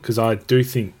cow, because I do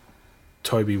think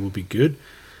Toby will be good,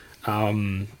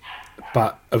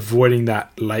 but avoiding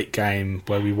that late game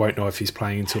where we won't know if he's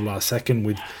playing until last second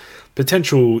with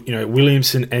potential,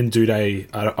 Williamson and Duday.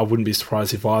 I wouldn't be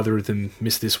surprised if either of them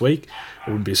missed this week.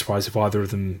 I wouldn't be surprised if both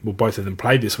of them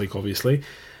played this week, obviously.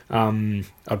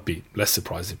 I'd be less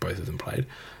surprised if both of them played,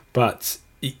 but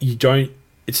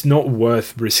it's not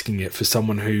worth risking it for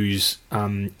someone who's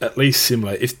at least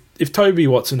similar. If Toby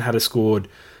Watson had scored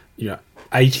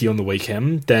 80 on the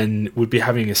weekend, then we'd be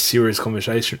having a serious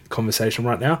conversation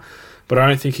right now. But I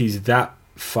don't think he's that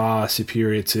far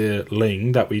superior to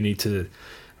Ling that we need to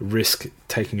risk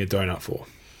taking a donut for.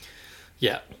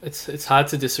 Yeah, it's hard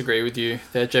to disagree with you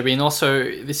there, JB. And also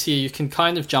this year you can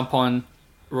kind of jump on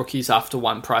rookies after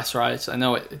one price rise. I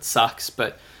know it sucks,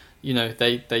 but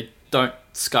they don't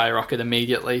skyrocket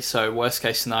immediately. So worst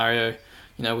case scenario,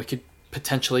 we could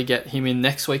potentially get him in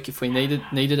next week if we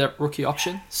needed a rookie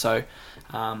option. So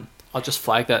I'll just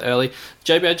flag that early.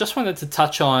 JB, I just wanted to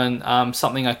touch on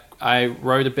something I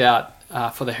wrote about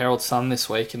for the Herald Sun this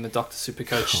week in the Dr.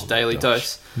 Supercoach Daily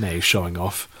Dose. Now you're showing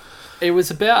off. It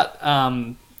was about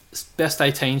best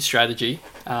 18 strategy.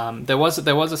 There was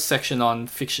a section on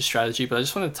fixture strategy, but I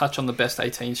just wanted to touch on the best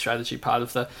 18 strategy part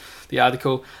of the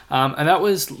article. And that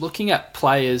was looking at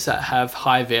players that have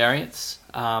high variance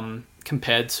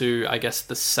compared to, I guess,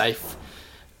 the safe,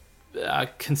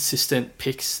 consistent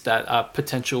picks that are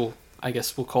potential, I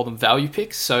guess we'll call them value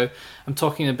picks. So I'm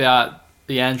talking about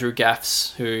the Andrew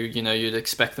Gaffs, who, you'd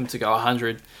expect them to go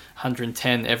 100,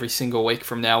 110 every single week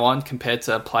from now on, compared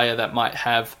to a player that might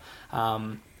have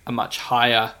a much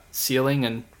higher ceiling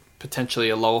and potentially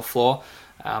a lower floor.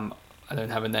 I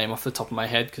don't have a name off the top of my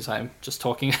head because I'm just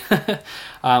talking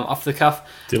off the cuff.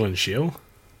 Dylan Shiel?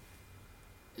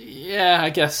 Yeah, I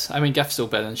guess. I mean, Gaff's still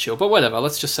better than Shiel, but whatever.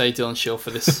 Let's just say Dylan Shiel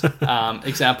for this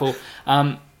example.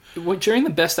 During the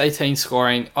best 18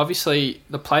 scoring, obviously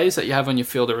the players that you have on your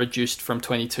field are reduced from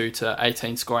 22 to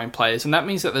 18 scoring players, and that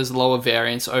means that there's lower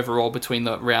variance overall between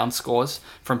the round scores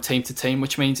from team to team,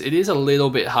 which means it is a little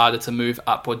bit harder to move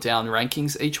up or down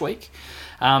rankings each week.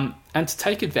 And to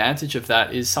take advantage of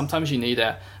that is sometimes you need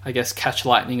to, I guess, catch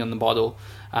lightning on the bottle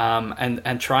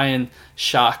and try and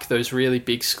shark those really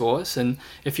big scores. And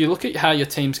if you look at how your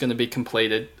team's going to be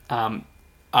completed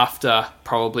after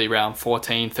probably round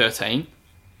 14, 13,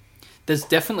 there's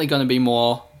definitely going to be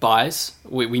more buys.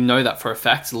 We know that for a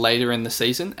fact later in the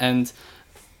season, and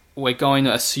we're going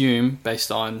to assume,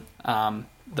 based on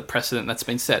the precedent that's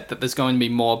been set, that there's going to be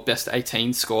more best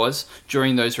 18 scores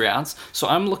during those rounds. So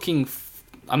I'm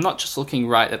not just looking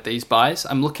right at these buys,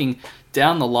 I'm looking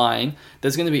down the line.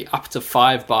 There's going to be up to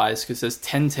 5 buys because there's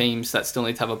 10 teams that still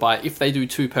need to have a buy. If they do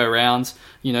 2 per round,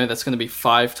 that's going to be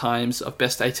 5 times of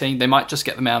best 18. They might just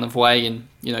get them out of way in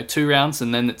 2 rounds,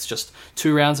 and then it's just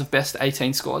 2 rounds of best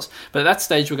 18 scores. But at that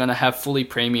stage, we're going to have fully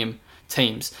premium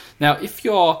teams. Now,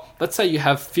 let's say you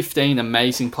have 15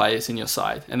 amazing players in your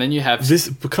side, and then you have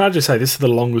this. Can I just say this is the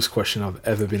longest question I've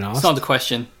ever been asked? It's not the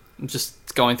question. I'm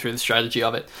just going through the strategy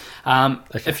of it.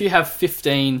 Okay. If you have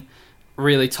 15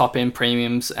 really top end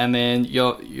premiums, and then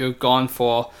you're gone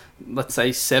for, let's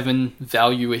say, 7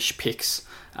 value-ish picks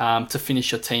to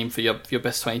finish your team for your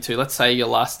best 22. Let's say your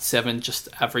last 7 just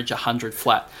average 100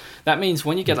 flat. That means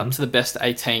when you get up to the best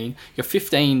 18, your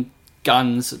 15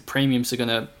 guns premiums are going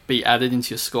to be added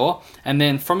into your score, and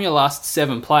then from your last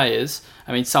 7 players,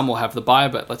 I mean, some will have the buy,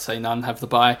 but let's say none have the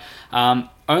buy,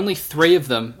 only 3 of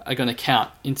them are going to count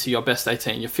into your best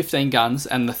 18, your 15 guns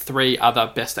and the 3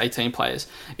 other best 18 players.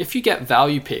 If you get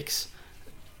value picks,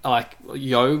 like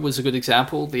Yo was a good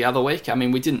example the other week. I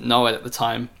mean, we didn't know it at the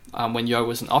time when Yo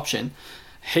was an option.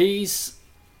 He's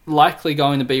likely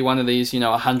going to be one of these,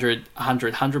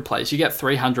 100 players. You get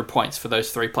 300 points for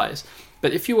those 3 players.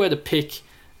 But if you were to pick,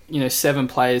 7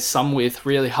 players, some with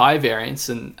really high variance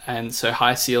and so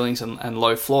high ceilings and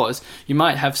low floors, you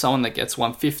might have someone that gets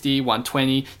 150,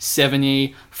 120,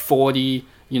 70, 40,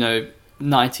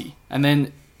 90. And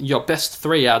then your best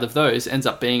 3 out of those ends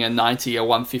up being a 90, a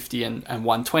 150, and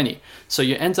 120. So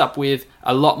you end up with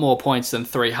a lot more points than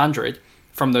 300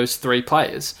 from those 3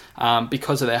 players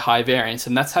because of their high variance.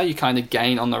 And that's how you kind of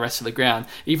gain on the rest of the ground,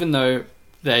 even though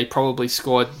they probably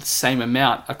scored the same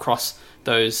amount across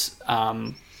those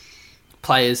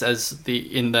players as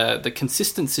in the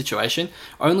consistent situation.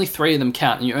 Only 3 of them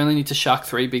count, and you only need to shark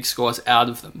 3 big scores out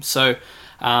of them. So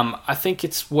I think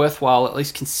it's worthwhile at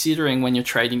least considering when you're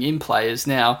trading in players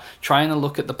now, trying to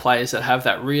look at the players that have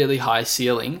that really high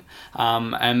ceiling,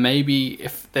 and maybe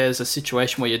if there's a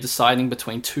situation where you're deciding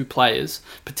between 2 players,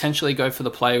 potentially go for the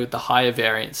player with the higher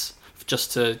variance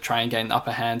just to try and gain an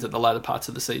upper hand at the latter parts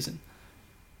of the season.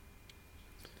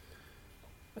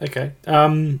 Okay.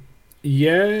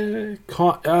 Yeah.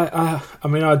 I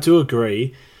mean, I do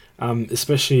agree,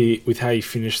 especially with how you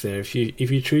finish there. If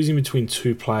you're choosing between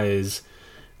 2 players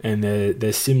and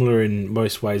they're similar in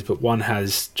most ways, but one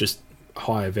has just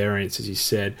higher variance, as you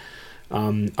said,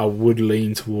 I would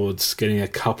lean towards getting a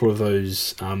couple of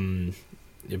those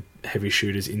heavy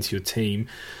shooters into your team.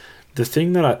 The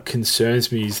thing that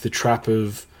concerns me is the trap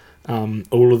of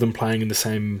all of them playing in the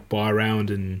same buy round,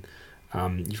 and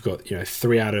you've got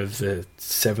 3 out of the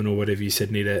 7 or whatever you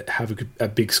said need to have a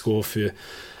big score for you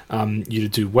to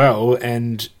do well.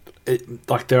 And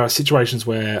there are situations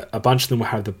where a bunch of them will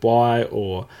have the buy,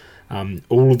 or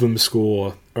all of them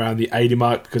score around the 80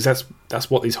 mark, because that's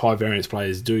what these high variance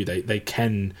players do. They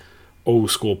can all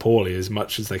score poorly as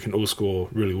much as they can all score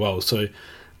really well. So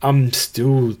I'm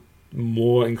still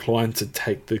more inclined to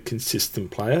take the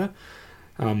consistent player.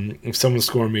 If someone's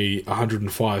scoring me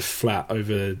 105 flat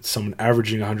over someone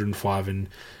averaging 105 and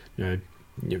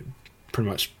you're pretty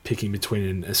much picking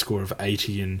between a score of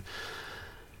 80 and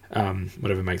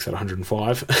whatever makes that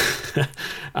 105.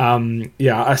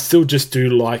 I still just do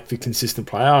like the consistent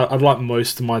player. I'd like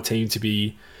most of my team to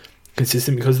be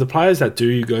consistent, because the players that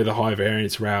do go the high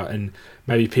variance route and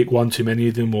maybe pick one too many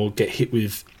of them, or get hit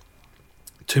with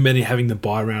too many having the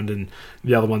buy round and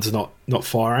the other ones are not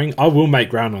firing, I will make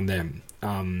ground on them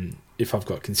if I've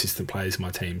got consistent players in my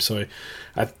team. So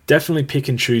I definitely pick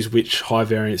and choose which high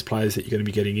variance players that you're going to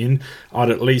be getting in.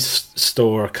 I'd at least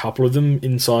store a couple of them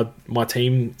inside my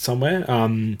team somewhere.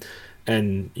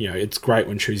 And it's great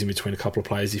when choosing between a couple of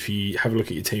players. If you have a look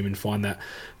at your team and find that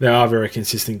they are very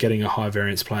consistent, getting a high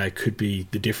variance player could be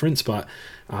the difference. But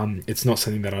it's not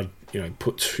something that I'd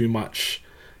put too much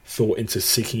thought into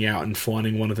seeking out and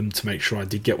finding one of them to make sure I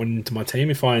did get one into my team.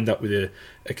 If I end up with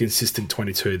a consistent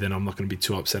 22, then I'm not going to be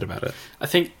too upset about it. I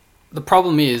think the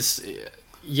problem is,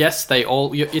 yes,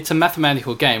 it's a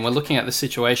mathematical game. We're looking at the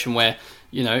situation where,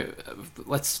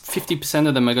 50%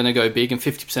 of them are going to go big and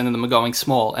 50% of them are going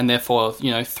small, and therefore,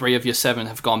 3 of your 7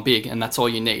 have gone big, and that's all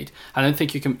you need. I don't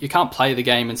think you can't play the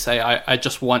game and say, I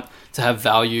just want to have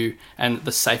value and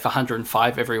the safe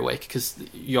 105 every week, because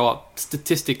you're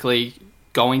statistically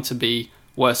going to be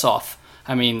worse off.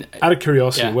 I mean, out of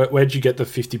curiosity, where'd you get the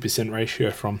 50% ratio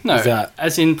from? No,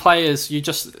 as in players,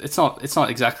 it's not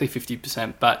exactly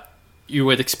 50%, but you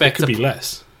would expect it could be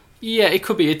less. Yeah, it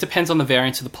could be. It depends on the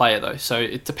variance of the player, though. So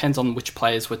it depends on which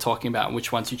players we're talking about and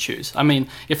which ones you choose. I mean,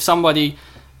 if somebody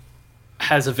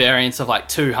has a variance of like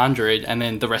 200 and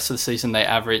then the rest of the season the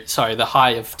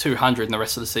high of 200 and the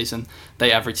rest of the season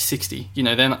they average 60,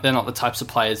 they're not the types of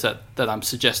players that I'm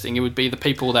suggesting. It would be the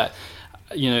people that,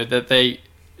 that they,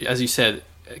 as you said,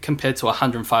 compared to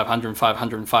 105, 105,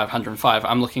 105, 105,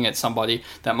 I'm looking at somebody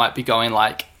that might be going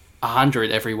like 100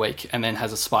 every week and then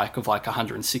has a spike of like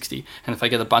 160. And if I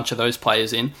get a bunch of those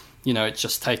players in, it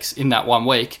just takes, in that 1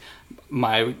 week,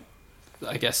 my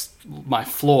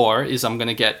floor is I'm going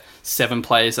to get 7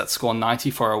 players that score 90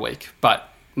 for a week. But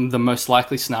the most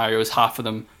likely scenario is half of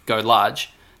them go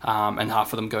large and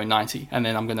half of them go 90. And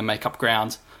then I'm going to make up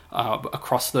ground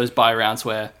across those buy rounds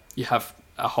where you have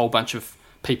a whole bunch of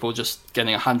people just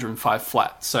getting 105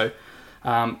 flat. So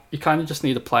you kind of just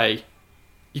need to play.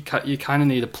 You kind of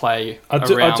need to play. I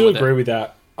do agree with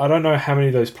that. I don't know how many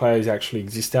of those players actually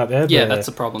exist out there. Yeah, that's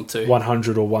a problem too.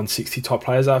 100 or 160 top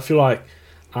players. I feel like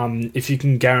if you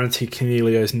can guarantee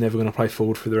Cornelio's never going to play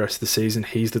forward for the rest of the season,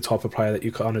 he's the type of player that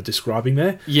you're kind of describing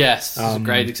there. Yes, this is a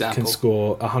great example. Can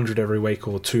score 100 every week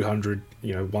or 200,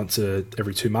 once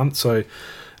every 2 months. So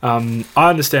I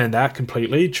understand that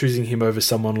completely. Choosing him over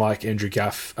someone like Andrew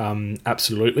Gaff,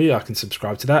 absolutely, I can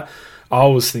subscribe to that. I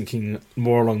was thinking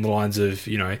more along the lines of,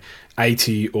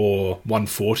 80 or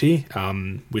 140,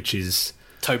 which is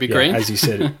Toby Green, as you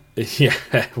said. Yeah,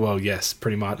 well, yes,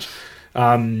 pretty much.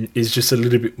 Is just a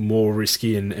little bit more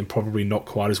risky and probably not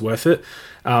quite as worth it.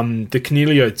 The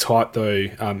Cornelio type, though,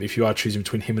 if you are choosing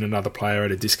between him and another player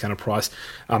at a discounted price,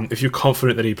 if you're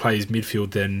confident that he plays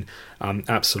midfield, then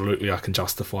absolutely I can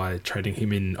justify trading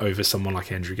him in over someone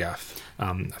like Andrew Gaff.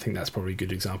 I think that's probably a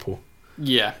good example.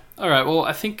 Yeah. All right. Well,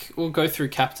 I think we'll go through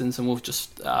captains and we'll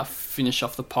just finish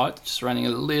off the pod. Just running a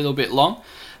little bit long.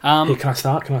 Can I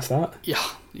start? Yeah.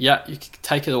 You can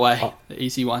take it away. The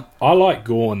easy one. I like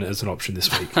Gawn as an option this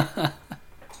week.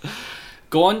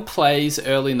 Gawn plays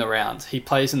early in the round. He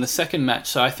plays in the second match.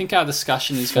 So I think our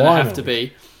discussion is going to have to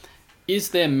be: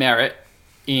 is there merit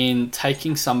in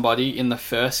taking somebody in the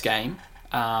first game?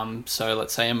 So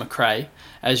let's say a McRae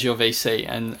as your VC,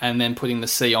 and then putting the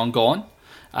C on Gawn.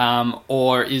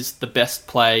 Or is the best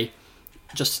play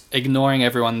just ignoring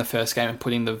everyone in the first game and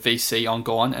putting the VC on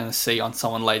Gawn and a C on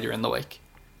someone later in the week?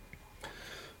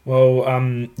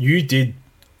 Well, you did,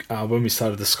 when we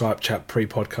started the Skype chat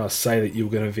pre-podcast, say that you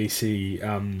were going to VC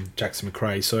Jackson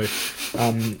McRae. So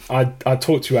I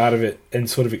talked you out of it and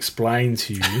sort of explained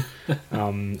to you,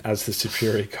 as the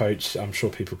superior coach, I'm sure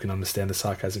people can understand the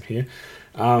sarcasm here,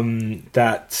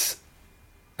 that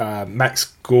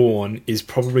Max Gawn is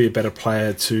probably a better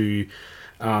player to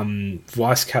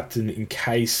vice captain in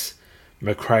case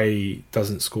McRae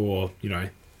doesn't score.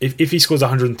 If he scores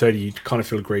 130, you kind of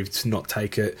feel aggrieved to not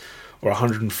take it, or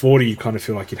 140, you kind of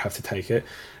feel like you'd have to take it,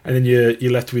 and then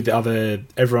you're left with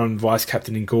everyone vice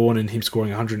captain in Gawn and him scoring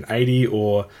 180,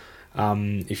 or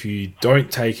if you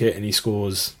don't take it and he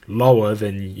scores lower,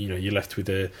 then you're left with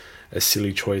a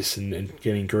silly choice and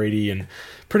getting greedy. And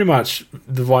pretty much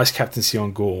the vice captaincy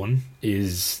on Gawn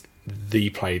is the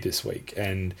play this week.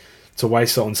 And to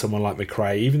waste it on someone like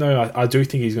Macrae, even though I do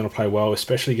think he's going to play well,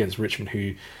 especially against Richmond,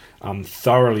 who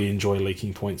thoroughly enjoy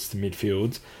leaking points to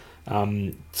midfield.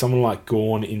 Someone like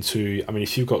Gawn into... I mean,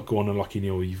 if you've got Gawn and Lachie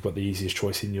Neale, you've got the easiest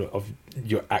choice of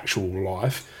your actual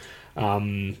life.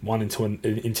 One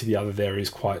into the other there is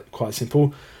quite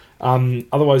simple.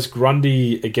 Otherwise,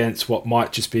 Grundy against what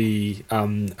might just be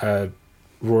a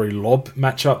Rory Lobb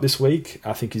matchup this week,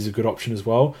 I think is a good option as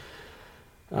well.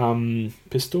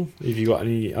 Pistol, have you got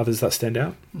any others that stand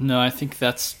out? No, I think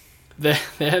they're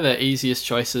the easiest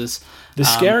choices. The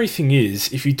scary thing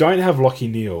is, if you don't have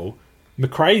Lachie Neale,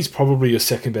 Macrae is probably your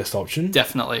second best option.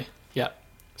 Definitely, yeah.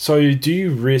 So do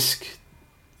you risk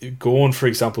Gawn, for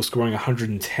example, scoring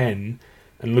 110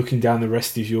 and looking down the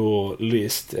rest of your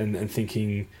list and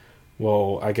thinking,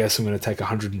 well, I guess I'm going to take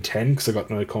 110 because I've got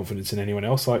no confidence in anyone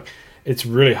else? Like, it's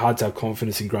really hard to have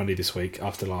confidence in Grundy this week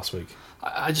after last week.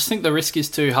 I just think the risk is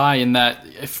too high in that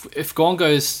if Gawn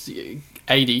goes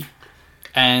 80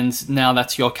 and now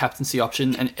that's your captaincy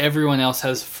option and everyone else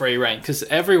has free reign, because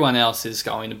everyone else is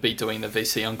going to be doing the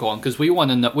VC on Gawn, because we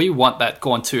want that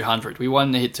Gawn 200. We want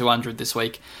him to hit 200 this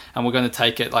week, and we're going to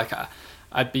take it. Like,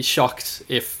 I'd be shocked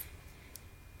if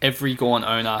every Gawn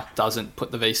owner doesn't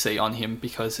put the VC on him,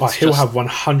 because he'll have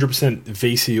 100%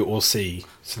 VC or C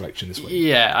selection this week.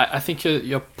 Yeah, I think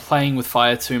you're playing with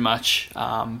fire too much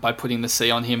by putting the C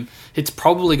on him. It's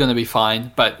probably going to be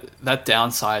fine, but that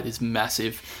downside is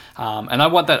massive. And I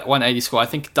want that 180 score. I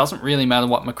think it doesn't really matter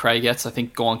what Macrae gets. I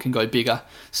think Gawn can go bigger.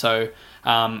 So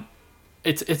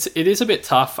it is a bit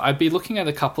tough. I'd be looking at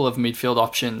a couple of midfield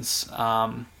options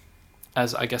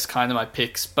as, I guess, kind of my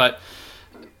picks. But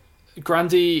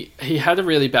Grundy, he had a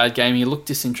really bad game. He looked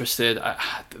disinterested.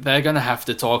 They're going to have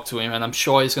to talk to him, and I'm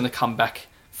sure he's going to come back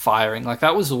firing. Like,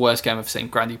 that was the worst game I've seen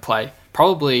Grundy play,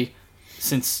 probably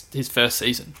since his first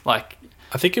season. Like,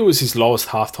 I think it was his lowest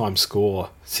halftime score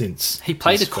since he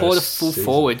played a quarter full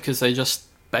forward because they just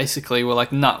basically were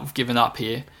like, "Nah, we've given up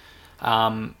here."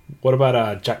 What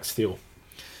about Jack Steele?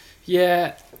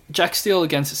 Yeah, Jack Steele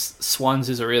against Swans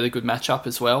is a really good matchup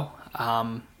as well.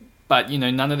 But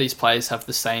none of these players have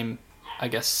the same, I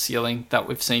guess, ceiling that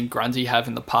we've seen Grundy have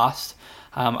in the past.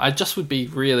 I just would be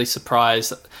really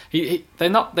surprised. They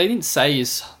didn't say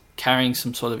he's carrying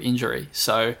some sort of injury,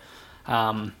 so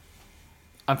I'm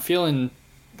feeling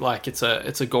like it's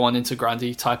a Gawn into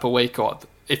Grundy type of week, or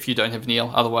if you don't have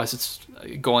Neale, otherwise it's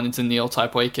Gawn into Neale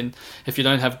type week. And if you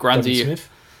don't have Grundy,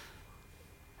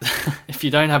 if you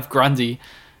don't have Grundy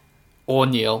or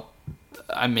Neale,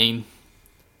 I mean,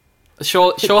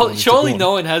 surely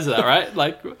no one has that, right?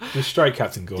 Like, the straight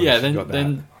captain Gawn. Yeah,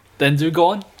 then do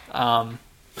Gawn.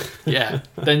 Yeah,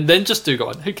 then just do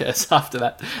Gawn. Who cares after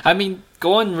that? I mean,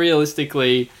 Gawn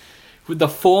realistically, with the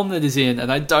form that he's in,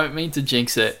 and I don't mean to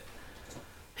jinx it,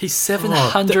 he's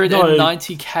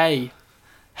 790k.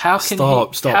 How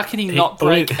can he not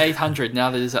break 800 now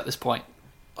that he's at this point?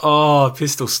 Oh,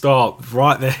 Pistol, stop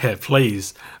right there,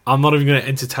 please. I'm not even going to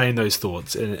entertain those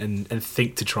thoughts and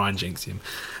think to try and jinx him.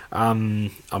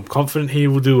 I'm confident he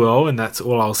will do well, and that's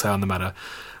all I'll say on the matter.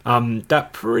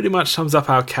 That pretty much sums up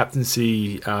our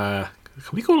captaincy. Can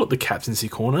we call it the captaincy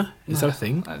corner? Is that a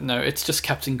thing? No, it's just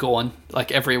Captain Gawn,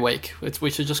 like every week.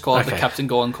 We should just call it the Captain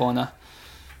Gawn corner.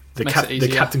 The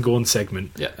Captain Gawn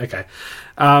segment. Yeah. Okay.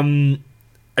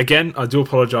 Again, I do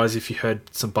apologise if you heard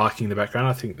some barking in the background.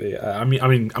 I think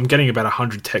I'm getting about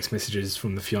 100 text messages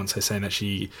from the fiance saying that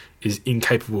she is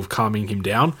incapable of calming him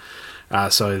down.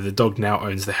 So the dog now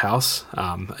owns the house.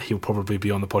 He'll probably be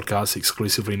on the podcast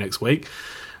exclusively next week.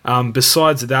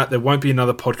 Besides that, there won't be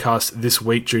another podcast this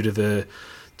week due to the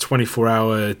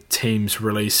 24-hour teams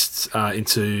released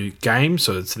into games,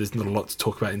 so there's not a lot to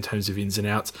talk about in terms of ins and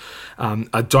outs.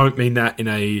 I don't mean that in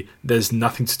a there's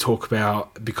nothing to talk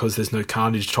about because there's no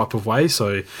carnage type of way,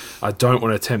 so I don't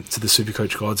want to attempt to the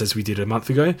Supercoach gods as we did a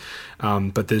month ago,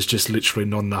 but there's just literally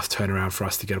not enough turnaround for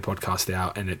us to get a podcast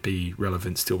out and it be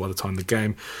relevant still by the time the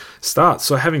game starts.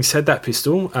 So having said that,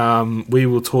 Pistol, we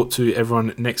will talk to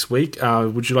everyone next week.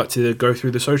 Would you like to go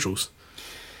through the socials?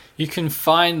 You can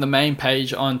find the main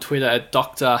page on Twitter at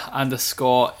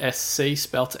Dr_SC,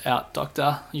 spelt out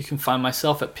Doctor. You can find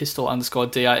myself at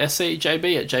Pistol_DISC,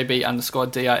 JB at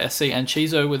JB_DISC, and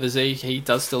Chizo with a Z, he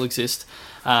does still exist,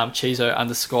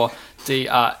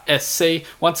 Chizo_DRSC.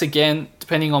 Once again,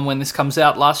 depending on when this comes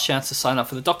out, last chance to sign up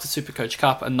for the Dr. Supercoach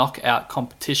Cup, a knockout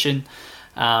competition.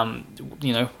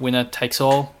 Winner takes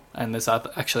all. And there's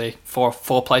actually four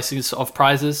places of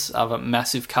prizes of a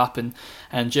massive cup and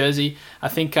jersey. I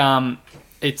think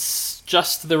it's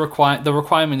just the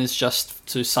requirement is just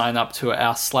to sign up to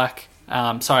our Slack.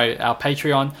 our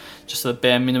Patreon. Just the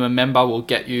bare minimum member will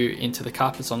get you into the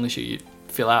cup as long as you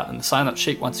fill out in the sign-up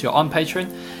sheet once you're on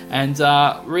Patreon. And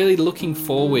really looking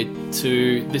forward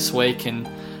to this week, and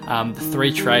the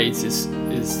 3 trades is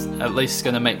at least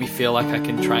going to make me feel like I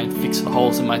can try and fix the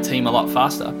holes in my team a lot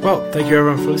faster. Well, thank you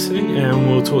everyone for listening,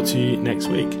 and we'll talk to you next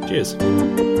week.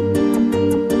 Cheers.